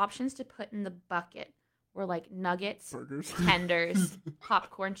 and the options to put in the bucket were like nuggets, burgers, tenders,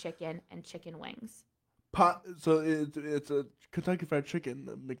 popcorn chicken, and chicken wings. So it's a Kentucky Fried Chicken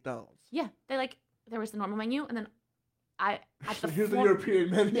McDonald's. Yeah, there was the normal menu, and then here's the European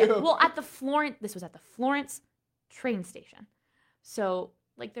menu. Yeah, well, this was at the Florence train station. So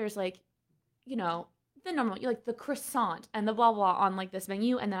like there's like, the normal, like the croissant and the blah blah on like this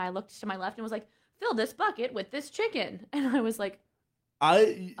menu, and then I looked to my left and was like, fill this bucket with this chicken, and I was like,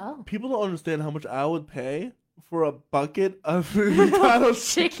 people don't understand how much I would pay for a bucket of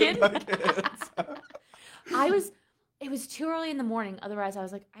McDonald's chicken nuggets. It was too early in the morning. Otherwise, I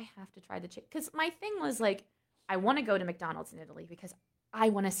was like, I have to try the chicken. Because my thing was like, I want to go to McDonald's in Italy because I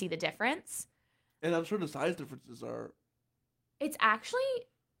want to see the difference. And I'm sure the size differences are. It's actually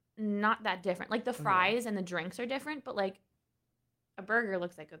not that different. Like the fries and the drinks are different, but like a burger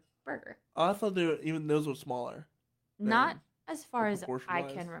looks like a burger. Oh, I thought even those were smaller. Not as far as I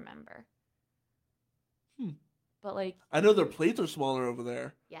can remember. But like. I know their plates are smaller over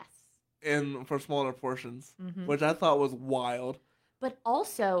there. Yes. And for smaller portions, which I thought was wild. But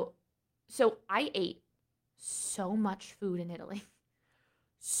also, so I ate so much food in Italy.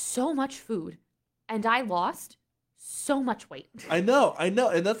 So much food. And I lost so much weight. I know. And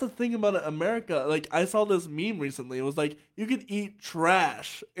that's the thing about America. Like, I saw this meme recently. It was like, you could eat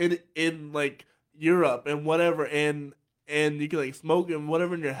trash in like, Europe and whatever, and you can, like, smoke and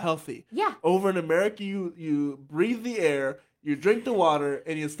whatever, and you're healthy. Yeah. Over in America, you breathe the air, you drink the water,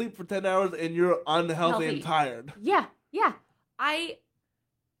 and you sleep for 10 hours, and you're unhealthy and tired. Yeah. I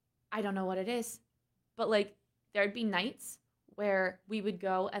don't know what it is. But, like, there'd be nights where we would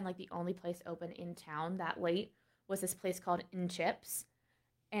go and like the only place open in town that late was this place called In Chips.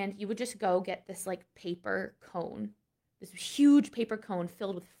 And you would just go get this like paper cone, this huge paper cone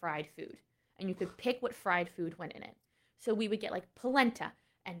filled with fried food. And you could pick what fried food went in it. So we would get like polenta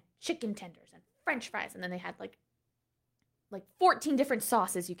and chicken tenders and French fries. And then they had like 14 different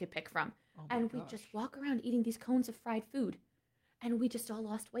sauces you could pick from. Oh and we'd just walk around eating these cones of fried food. And we just all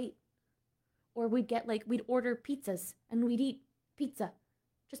lost weight. Or we'd order pizzas and we'd eat pizza.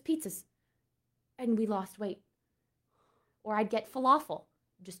 Just pizzas. And we lost weight. Or I'd get falafel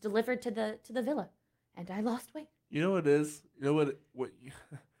just delivered to the villa. And I lost weight. You know what it is? You know what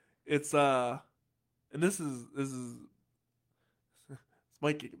it's and this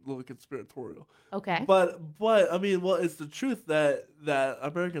might get a little conspiratorial. Okay. But I mean, well, it's the truth that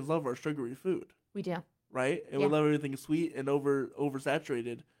Americans love our sugary food. We do. Right? And we love everything sweet and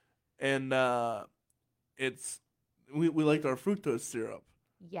oversaturated. And we liked our fructose syrup.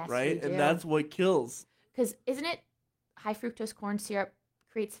 Yes, right? we do. And that's what kills. Because isn't it high fructose corn syrup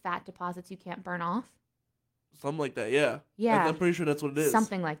creates fat deposits you can't burn off? Something like that, yeah. Yeah. I'm pretty sure that's what it is.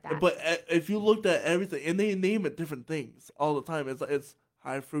 Something like that. But if you looked at everything, and they name it different things all the time. It's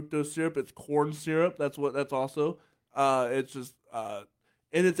high fructose syrup. It's corn syrup. That's also. It's just and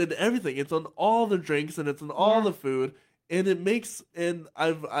it's in everything. It's on all the drinks and it's in all the food. And it makes, and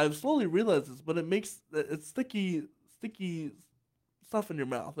I've slowly realized this, but it's sticky stuff in your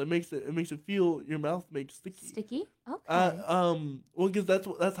mouth. It makes it feel your mouth makes sticky. Sticky? Okay. Well, because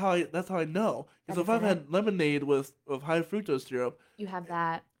that's how I know. Because if I've had lemonade with high fructose syrup, you have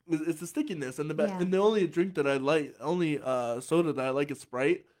that. It's the stickiness, and the only drink that I like, soda that I like is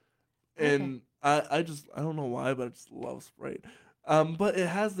Sprite, and I don't know why, but I just love Sprite. But it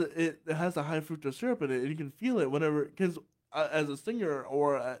has a high fructose syrup in it, and you can feel it whenever, because as a singer,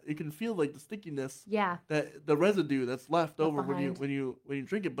 or you can feel like the stickiness, that the residue that's left over when you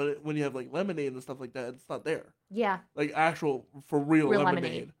drink it. But when you have like lemonade and stuff like that, it's not there. Yeah, like actual for real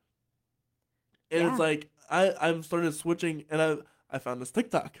lemonade. And it's like I've started switching, and I found this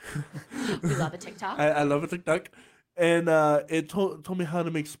TikTok. We love a TikTok. I love a TikTok, and it told me how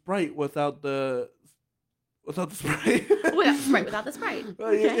to make Sprite without the Sprite. Without the Sprite.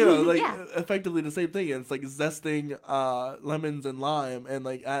 Okay. Effectively the same thing. It's like zesting lemons and lime, and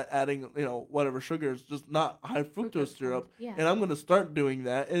like adding whatever sugars, just not high fructose syrup. Yeah. And I'm gonna start doing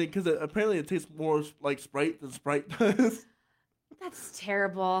that, and because apparently it tastes more like Sprite than Sprite does. That's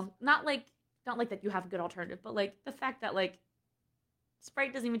terrible. Not like that you have a good alternative, but like the fact that like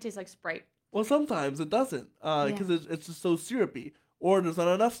Sprite doesn't even taste like Sprite. Well, sometimes it doesn't, because it's just so syrupy, or there's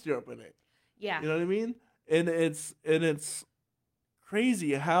not enough syrup in it. Yeah. You know what I mean? And it's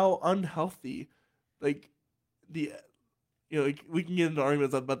crazy how unhealthy, like we can get into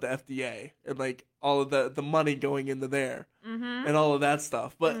arguments about the FDA and like all of the money going into there and all of that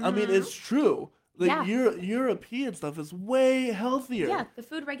stuff. But I mean, it's true. Like European stuff is way healthier. Yeah, the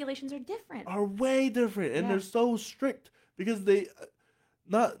food regulations are different. Are way different, and they're so strict because they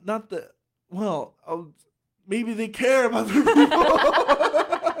maybe they care about their people.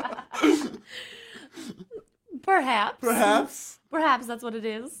 Perhaps that's what it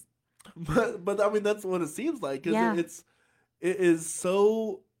is. But I mean, that's what it seems like. Because it is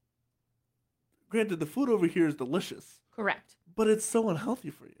so. Granted, the food over here is delicious. Correct. But it's so unhealthy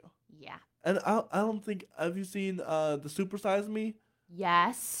for you. Yeah. And I don't think. Have you seen the Super Size Me?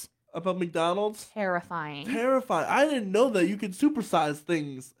 Yes. About McDonald's? Terrifying. I didn't know that you could supersize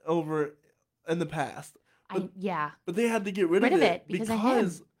things over in the past. But they had to get rid of it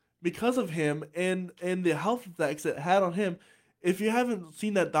because of him and the health effects it had on him. If you haven't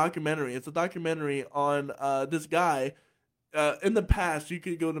seen that documentary, it's a documentary on this guy. In the past, you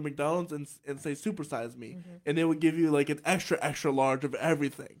could go to McDonald's and say supersize me, and they would give you like an extra large of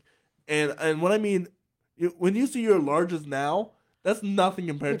everything. And what I mean, when you see your larges now, that's nothing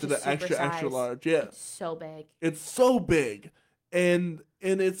compared to the extra large. Yeah, it's so big. It's so big, and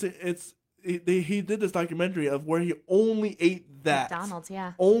he did this documentary of where he only ate that McDonald's,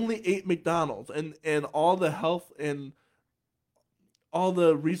 only ate McDonald's, and all the health and all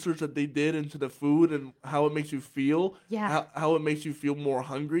the research that they did into the food and how it makes you feel, how it makes you feel more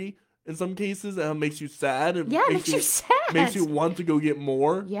hungry in some cases, and how it makes you sad. And makes you sad. Makes you want to go get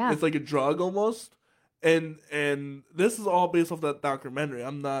more. Yeah, it's like a drug almost. And this is all based off that documentary.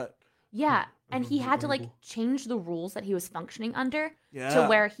 I'm not. Yeah, and he had to like change the rules that he was functioning under to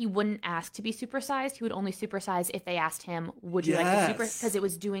where he wouldn't ask to be supersized. He would only supersize if they asked him, "Would you like to super?" Because it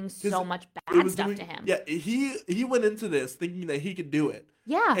was doing so much bad stuff to him. Yeah, he went into this thinking that he could do it.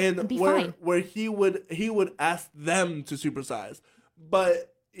 Yeah, and be fine. Where he would ask them to supersize,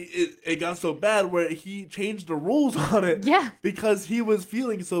 but it got so bad where he changed the rules on it. Yeah. Because he was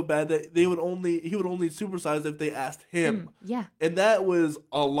feeling so bad that he would only supersize if they asked him. Yeah. And that was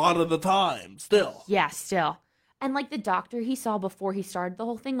a lot of the time still. Yeah, still. And like the doctor he saw before he started the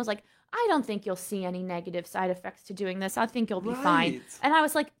whole thing was like, I don't think you'll see any negative side effects to doing this. I think you'll be fine. And I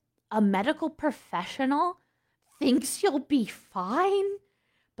was like, a medical professional thinks you'll be fine?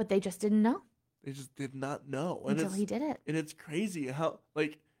 But they just didn't know. They just did not know. Until he did it. And it's crazy how,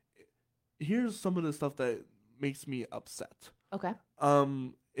 like, here's some of the stuff that makes me upset. Okay.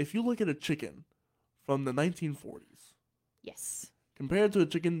 If you look at a chicken from the 1940s. Yes. Compared to a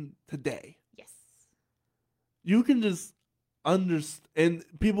chicken today. Yes. You can just understand, and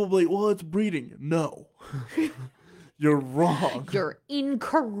people will be like, well, it's breeding. No. You're wrong. You're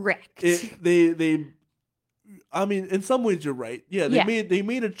incorrect. I mean, in some ways you're right. Yeah, they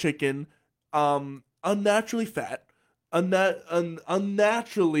made a chicken unnaturally fat,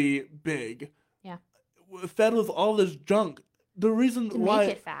 unnaturally big. Yeah. Fed with all this junk. The reason why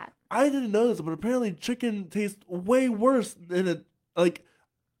make it fat. I didn't know this, but apparently chicken tastes way worse than it. Like,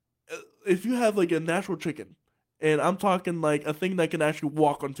 if you have like a natural chicken, and I'm talking like a thing that can actually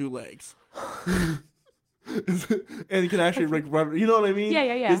walk on two legs. And can actually like run. You know what I mean?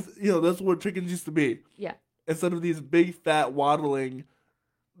 Yeah. That's what chickens used to be. Yeah. Instead of these big, fat, waddling,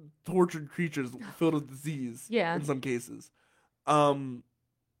 tortured creatures filled with disease. Yeah. In some cases. Apparently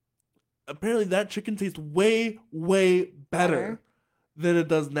that chicken tastes way, way better than it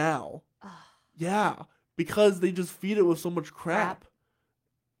does now. Yeah. Because they just feed it with so much crap.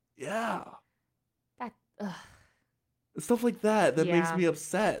 Yeah. Stuff like that makes me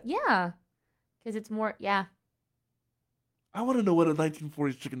upset. Yeah. Because it's more, I want to know what a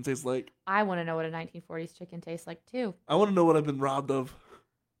 1940s chicken tastes like. I want to know what a 1940s chicken tastes like, too. I want to know what I've been robbed of.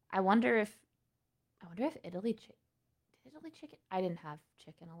 I wonder if Italy chicken? I didn't have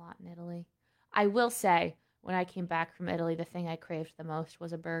chicken a lot in Italy. I will say, when I came back from Italy, the thing I craved the most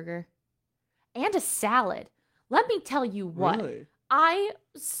was a burger. And a salad. Let me tell you what. Really? I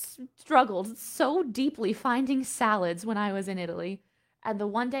struggled so deeply finding salads when I was in Italy. And the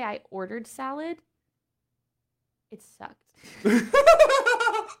one day I ordered salad, it sucked.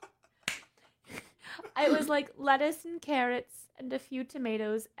 It was like lettuce and carrots and a few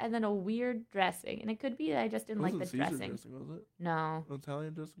tomatoes and then a weird dressing. And it could be that I just didn't like the Caesar dressing. Was it? No.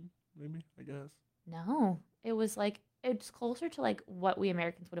 Italian dressing, maybe, I guess. No. It was like, it's closer to like what we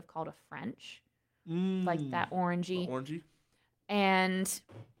Americans would have called a French. Like that orangey. Orangey? And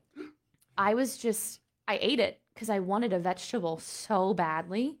I ate it because I wanted a vegetable so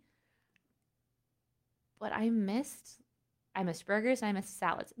badly. But I missed burgers and I missed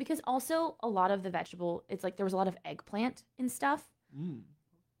salads. Because also a lot of the vegetable, it's like there was a lot of eggplant and stuff. And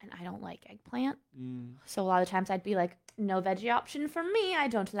I don't like eggplant. So a lot of times I'd be like, no veggie option for me. I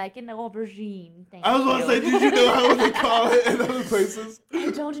don't like an aubergine. Thank you. I was going to say, did you know how they call it in other places?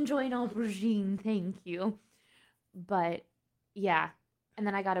 I don't enjoy an aubergine. Thank you. But yeah. And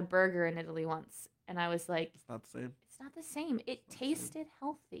then I got a burger in Italy once. And I was like, it's not the same. It's not the same. It tasted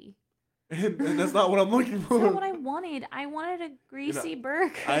healthy. And that's not what I'm looking for. That's not what I wanted. I wanted a greasy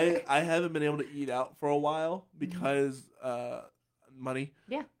burger. I haven't been able to eat out for a while because money.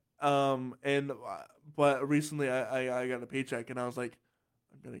 Yeah. But recently I got a paycheck and I was like,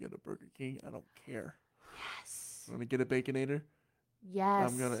 I'm gonna get a Burger King. I don't care. Yes. I'm gonna get a Baconator.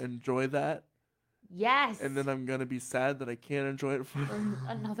 Yes. I'm gonna enjoy that. Yes. And then I'm gonna be sad that I can't enjoy it for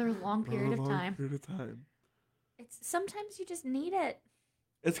another long period of time. It's sometimes you just need it.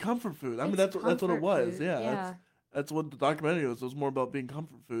 It's comfort food. I mean, that's what it was. Food. Yeah. That's what the documentary was. It was more about being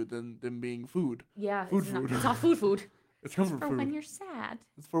comfort food than being food. Yeah. Food. It's not food. It's comfort food. It's for when you're sad.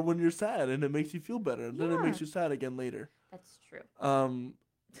 It's for when you're sad, and it makes you feel better, and then it makes you sad again later. That's true.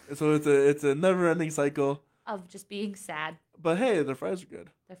 So it's a never-ending cycle of just being sad. But hey, the fries are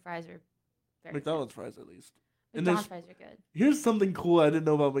good. The fries are very McDonald's fries, at least. McDonald's fries are good. Here's something cool I didn't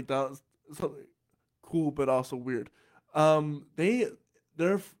know about McDonald's. Something cool, but also weird. The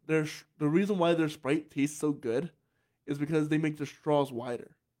reason why their Sprite tastes so good is because they make the straws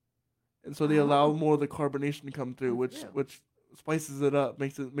wider. And so they allow more of the carbonation to come through, which spices it up,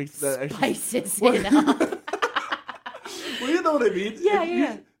 makes that extra. Spices it up. Well, you know what I mean.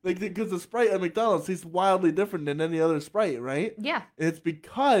 Yeah. Because the Sprite at McDonald's tastes wildly different than any other Sprite, right? Yeah. And it's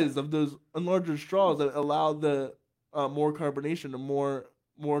because of those larger straws that allow the more carbonation and more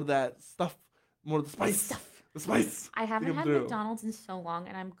of that stuff, more of the spice. The spice. I haven't had McDonald's in so long,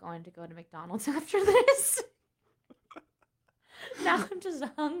 and I'm going to go to McDonald's after this. Now I'm just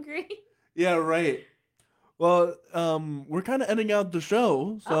hungry. Yeah, right. Well, we're kind of ending out the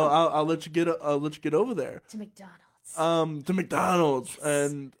show, so I'll let you get over there to McDonald's. To McDonald's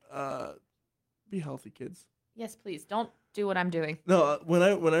Yes. and be healthy, kids. Yes, please. Don't do what I'm doing. No, when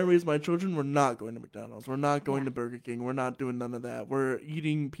I raise my children, we're not going to McDonald's. We're not going Yeah. to Burger King. We're not doing none of that. We're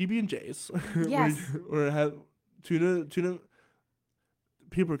eating PB&J's. Yes. we're have tuna.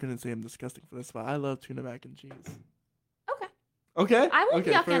 People are gonna say I'm disgusting for this, but I love tuna mac and cheese. Okay. Okay. I won't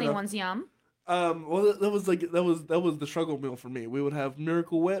okay, yuck fair enough. anyone's yum. Well, that was the struggle meal for me. We would have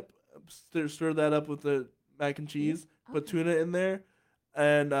Miracle Whip, stir that up with the mac and cheese, put Okay. tuna in there,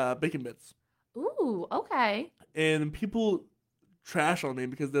 and bacon bits. Ooh, okay. And people trash on me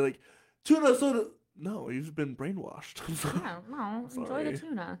because they're like, tuna soda. No, you've been brainwashed. I'm sorry. Yeah, no, enjoy the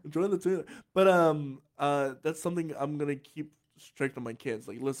tuna. Enjoy the tuna. But that's something I'm gonna keep strict on my kids.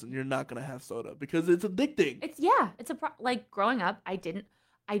 Like, listen, you're not gonna have soda because it's addicting. It's like growing up, I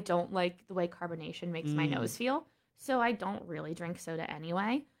don't like the way carbonation makes my nose feel, so I don't really drink soda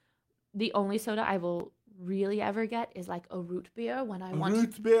anyway. The only soda I will really ever get is like a root beer when I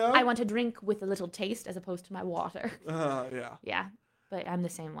want to drink with a little taste as opposed to my water. Yeah. Yeah, but I'm the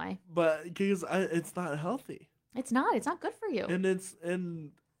same way. But because it's not healthy. It's not good for you.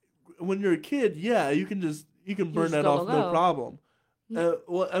 And when you're a kid, yeah, you can burn just that go, off go, no go. problem. Yeah.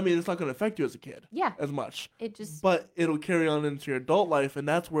 Well, I mean, it's not going to affect you as a kid. Yeah. As much. But it'll carry on into your adult life, and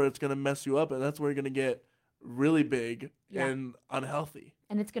that's where it's going to mess you up, and that's where you're going to get really big and unhealthy.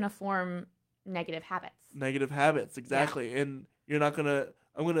 And it's going to form negative habits. Exactly. Yeah. And you're not going to.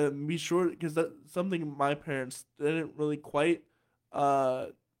 I'm going to be sure because that's something my parents didn't really quite.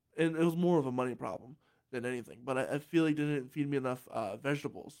 And it was more of a money problem than anything. But I feel like they didn't feed me enough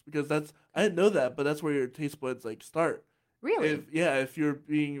vegetables because I didn't know that, but that's where your taste buds like start. Really? If you're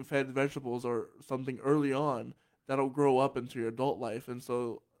being fed vegetables or something early on, that'll grow up into your adult life. And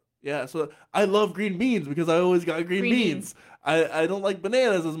so, so I love green beans because I always got green beans. I don't like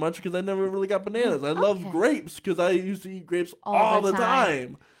bananas as much because I never really got bananas. I love grapes because I used to eat grapes all the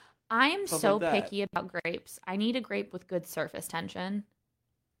time. I am so picky about grapes. I need a grape with good surface tension.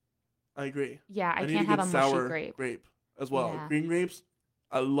 I agree. Yeah, I can't have a mushy grape as well. Yeah. Green grapes,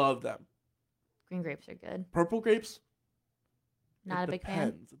 I love them. Green grapes are good. Purple grapes? Not a big fan?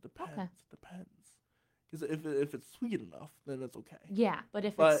 It depends. Okay. It depends. Because if it's sweet enough, then it's okay. Yeah, but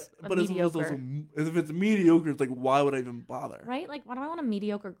if it's mediocre. If it's mediocre, it's like, why would I even bother? Right? Like, why do I want a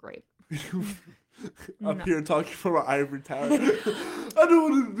mediocre grape? Up here talking from our ivory tower. I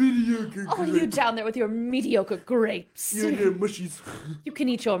don't want a mediocre grape. Oh, you down there with your mediocre grapes. You and your mushies. You can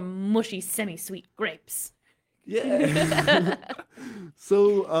eat your mushy, semi-sweet grapes. Yeah.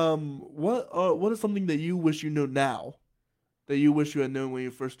 So, what is something that you wish you know now that you wish you had known when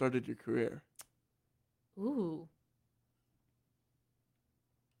you first started your career? Ooh.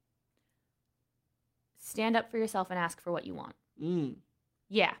 Stand up for yourself and ask for what you want.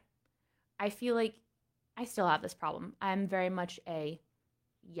 Yeah. I feel like I still have this problem. I'm very much a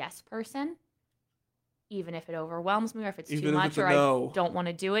yes person, even if it overwhelms me or if it's too much or no. I don't want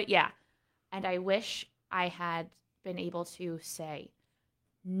to do it. Yeah. And I wish I had been able to say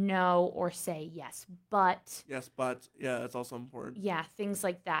no or say yes, but. Yes, but. Yeah, that's also important. Yeah, things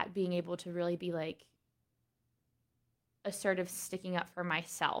like that. Being able to really be like assertive, sticking up for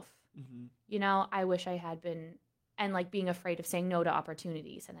myself. Mm-hmm. You know, I wish I had been, and like being afraid of saying no to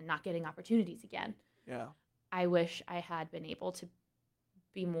opportunities and then not getting opportunities again. Yeah. I wish I had been able to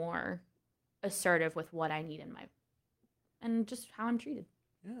be more assertive with what I need and just how I'm treated.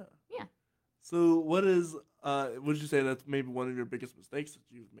 Yeah. Yeah. So what is, would you say that's maybe one of your biggest mistakes that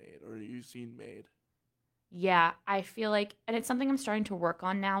you've made or you've seen made? Yeah, I feel like, and it's something I'm starting to work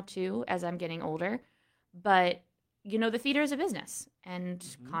on now too as I'm getting older, but you know, the theater is a business and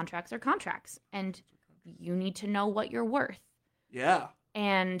contracts are contracts and you need to know what you're worth. Yeah.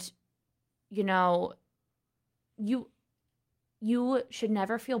 And, you know, you should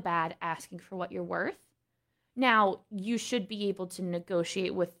never feel bad asking for what you're worth. Now, you should be able to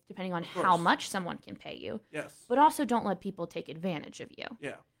negotiate with, depending on how much someone can pay you. Yes. But also don't let people take advantage of you.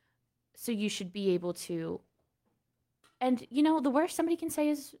 Yeah. So you should be able to, and, you know, the worst somebody can say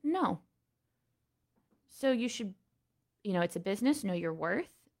is no. So you should, you know, it's a business, know your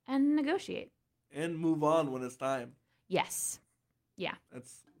worth, and negotiate. And move on when it's time. Yes. Yeah.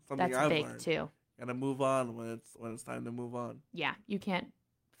 That's something I've big learned. Too. Gotta move on when it's time to move on. Yeah. You can't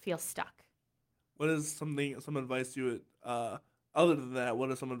feel stuck. What is some advice you would, other than that, what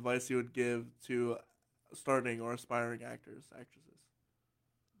is some advice you would give to starting or aspiring actors, actresses?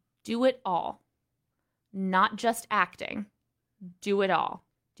 Do it all. Not just acting. Do it all.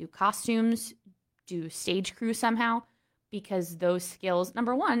 Do costumes, do stage crew somehow, because those skills,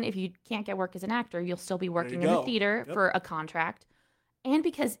 number one, if you can't get work as an actor, you'll still be working in the theater for a contract. And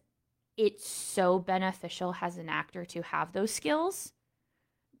because it's so beneficial as an actor to have those skills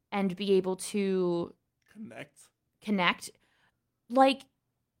and be able to connect. Like,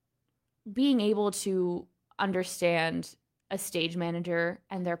 being able to understand a stage manager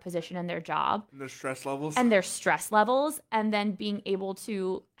and their position and their job. And their stress levels. And then being able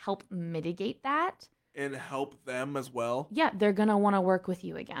to help mitigate that. And help them as well. Yeah, they're going to want to work with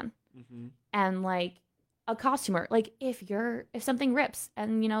you again. Mm-hmm. And, like, a costumer, like, if something rips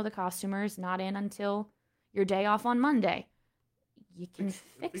and, the costumer's not in until your day off on Monday, you can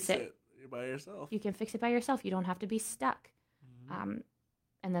fix it. You're by yourself. You can fix it by yourself. You don't have to be stuck. Mm-hmm.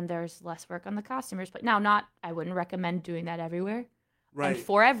 And then there's less work on the costumers. But now, I wouldn't recommend doing that everywhere. Right. And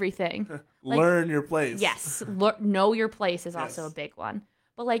for everything. Learn your place. Yes. Know your place is also a big one.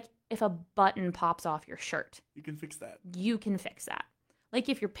 But, like, if a button pops off your shirt. You can fix that. Like,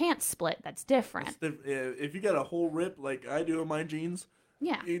 if your pants split, that's different. If you got a whole rip like I do in my jeans.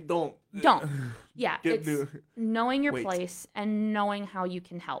 Yeah. You don't. Yeah. It's knowing your place and knowing how you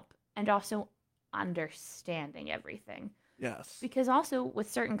can help. And also understanding everything. Yes. Because also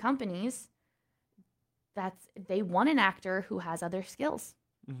with certain companies, they want an actor who has other skills.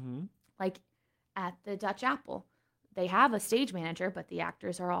 Mm-hmm. Like at the Dutch Apple, they have a stage manager, but the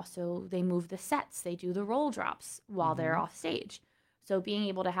actors they move the sets, they do the roll drops while they're off stage. So being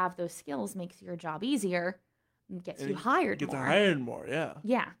able to have those skills makes your job easier, gets you hired more. Gets hired more, yeah.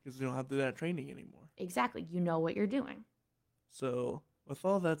 Yeah. Because you don't have to do that training anymore. Exactly. You know what you're doing. So with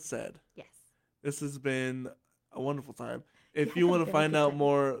all that said, yes, this has been a wonderful time. If you want to find out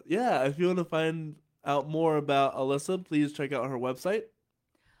more, if you want to find out more about Alyssa, please check out her website.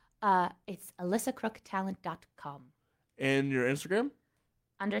 It's alyssacrooktalent.com. And your Instagram?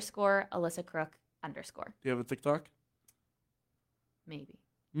 _AlyssaCrook_. Do you have a TikTok? Maybe.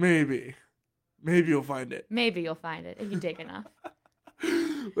 Maybe you'll find it. Maybe you'll find it if you dig enough.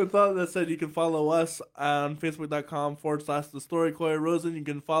 With all that said, you can follow us on Facebook.com/The Story Coy Rosen. You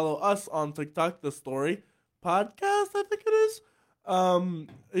can follow us on TikTok, The Story Podcast, I think it is.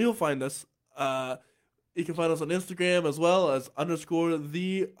 You'll find us. You can find us on Instagram as well as it's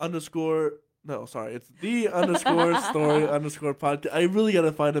the _story podcast. I really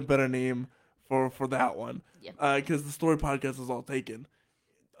gotta find a better name for that one. Yeah. Because the Story Podcast is all taken.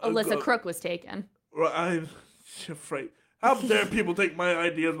 Alyssa Crook was taken. I'm afraid. How dare people take my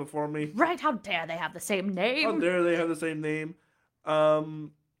ideas before me? Right, how dare they have the same name?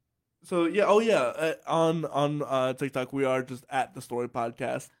 So yeah, on TikTok we are just at the Story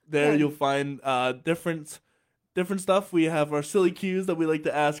Podcast. There you'll find different stuff. We have our silly cues that we like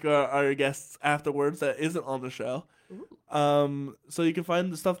to ask our guests afterwards that isn't on the show. Ooh. So you can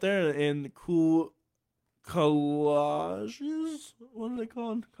find the stuff there in cool collages. What are they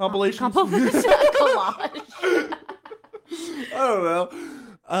called? Compilations. Collage. I don't know.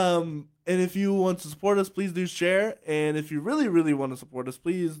 And if you want to support us, please do share. And if you really, really want to support us,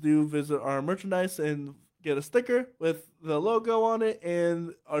 please do visit our merchandise and get a sticker with the logo on it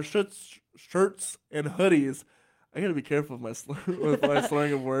and our shirts and hoodies. I gotta be careful with my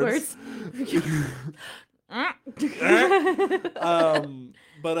slurring of words.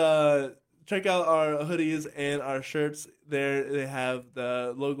 But check out our hoodies and our shirts. There they have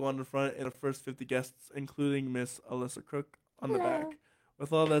the logo on the front and the first 50 guests, including Miss Alyssa Crook, on the back.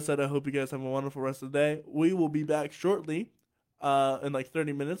 With all that said, I hope you guys have a wonderful rest of the day. We will be back shortly, in like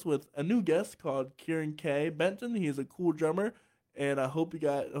 30 minutes, with a new guest called Kieran K. Benton. He is a cool drummer, and I hope you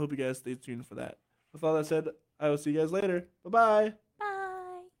guys stay tuned for that. With all that said, I will see you guys later. Bye-bye.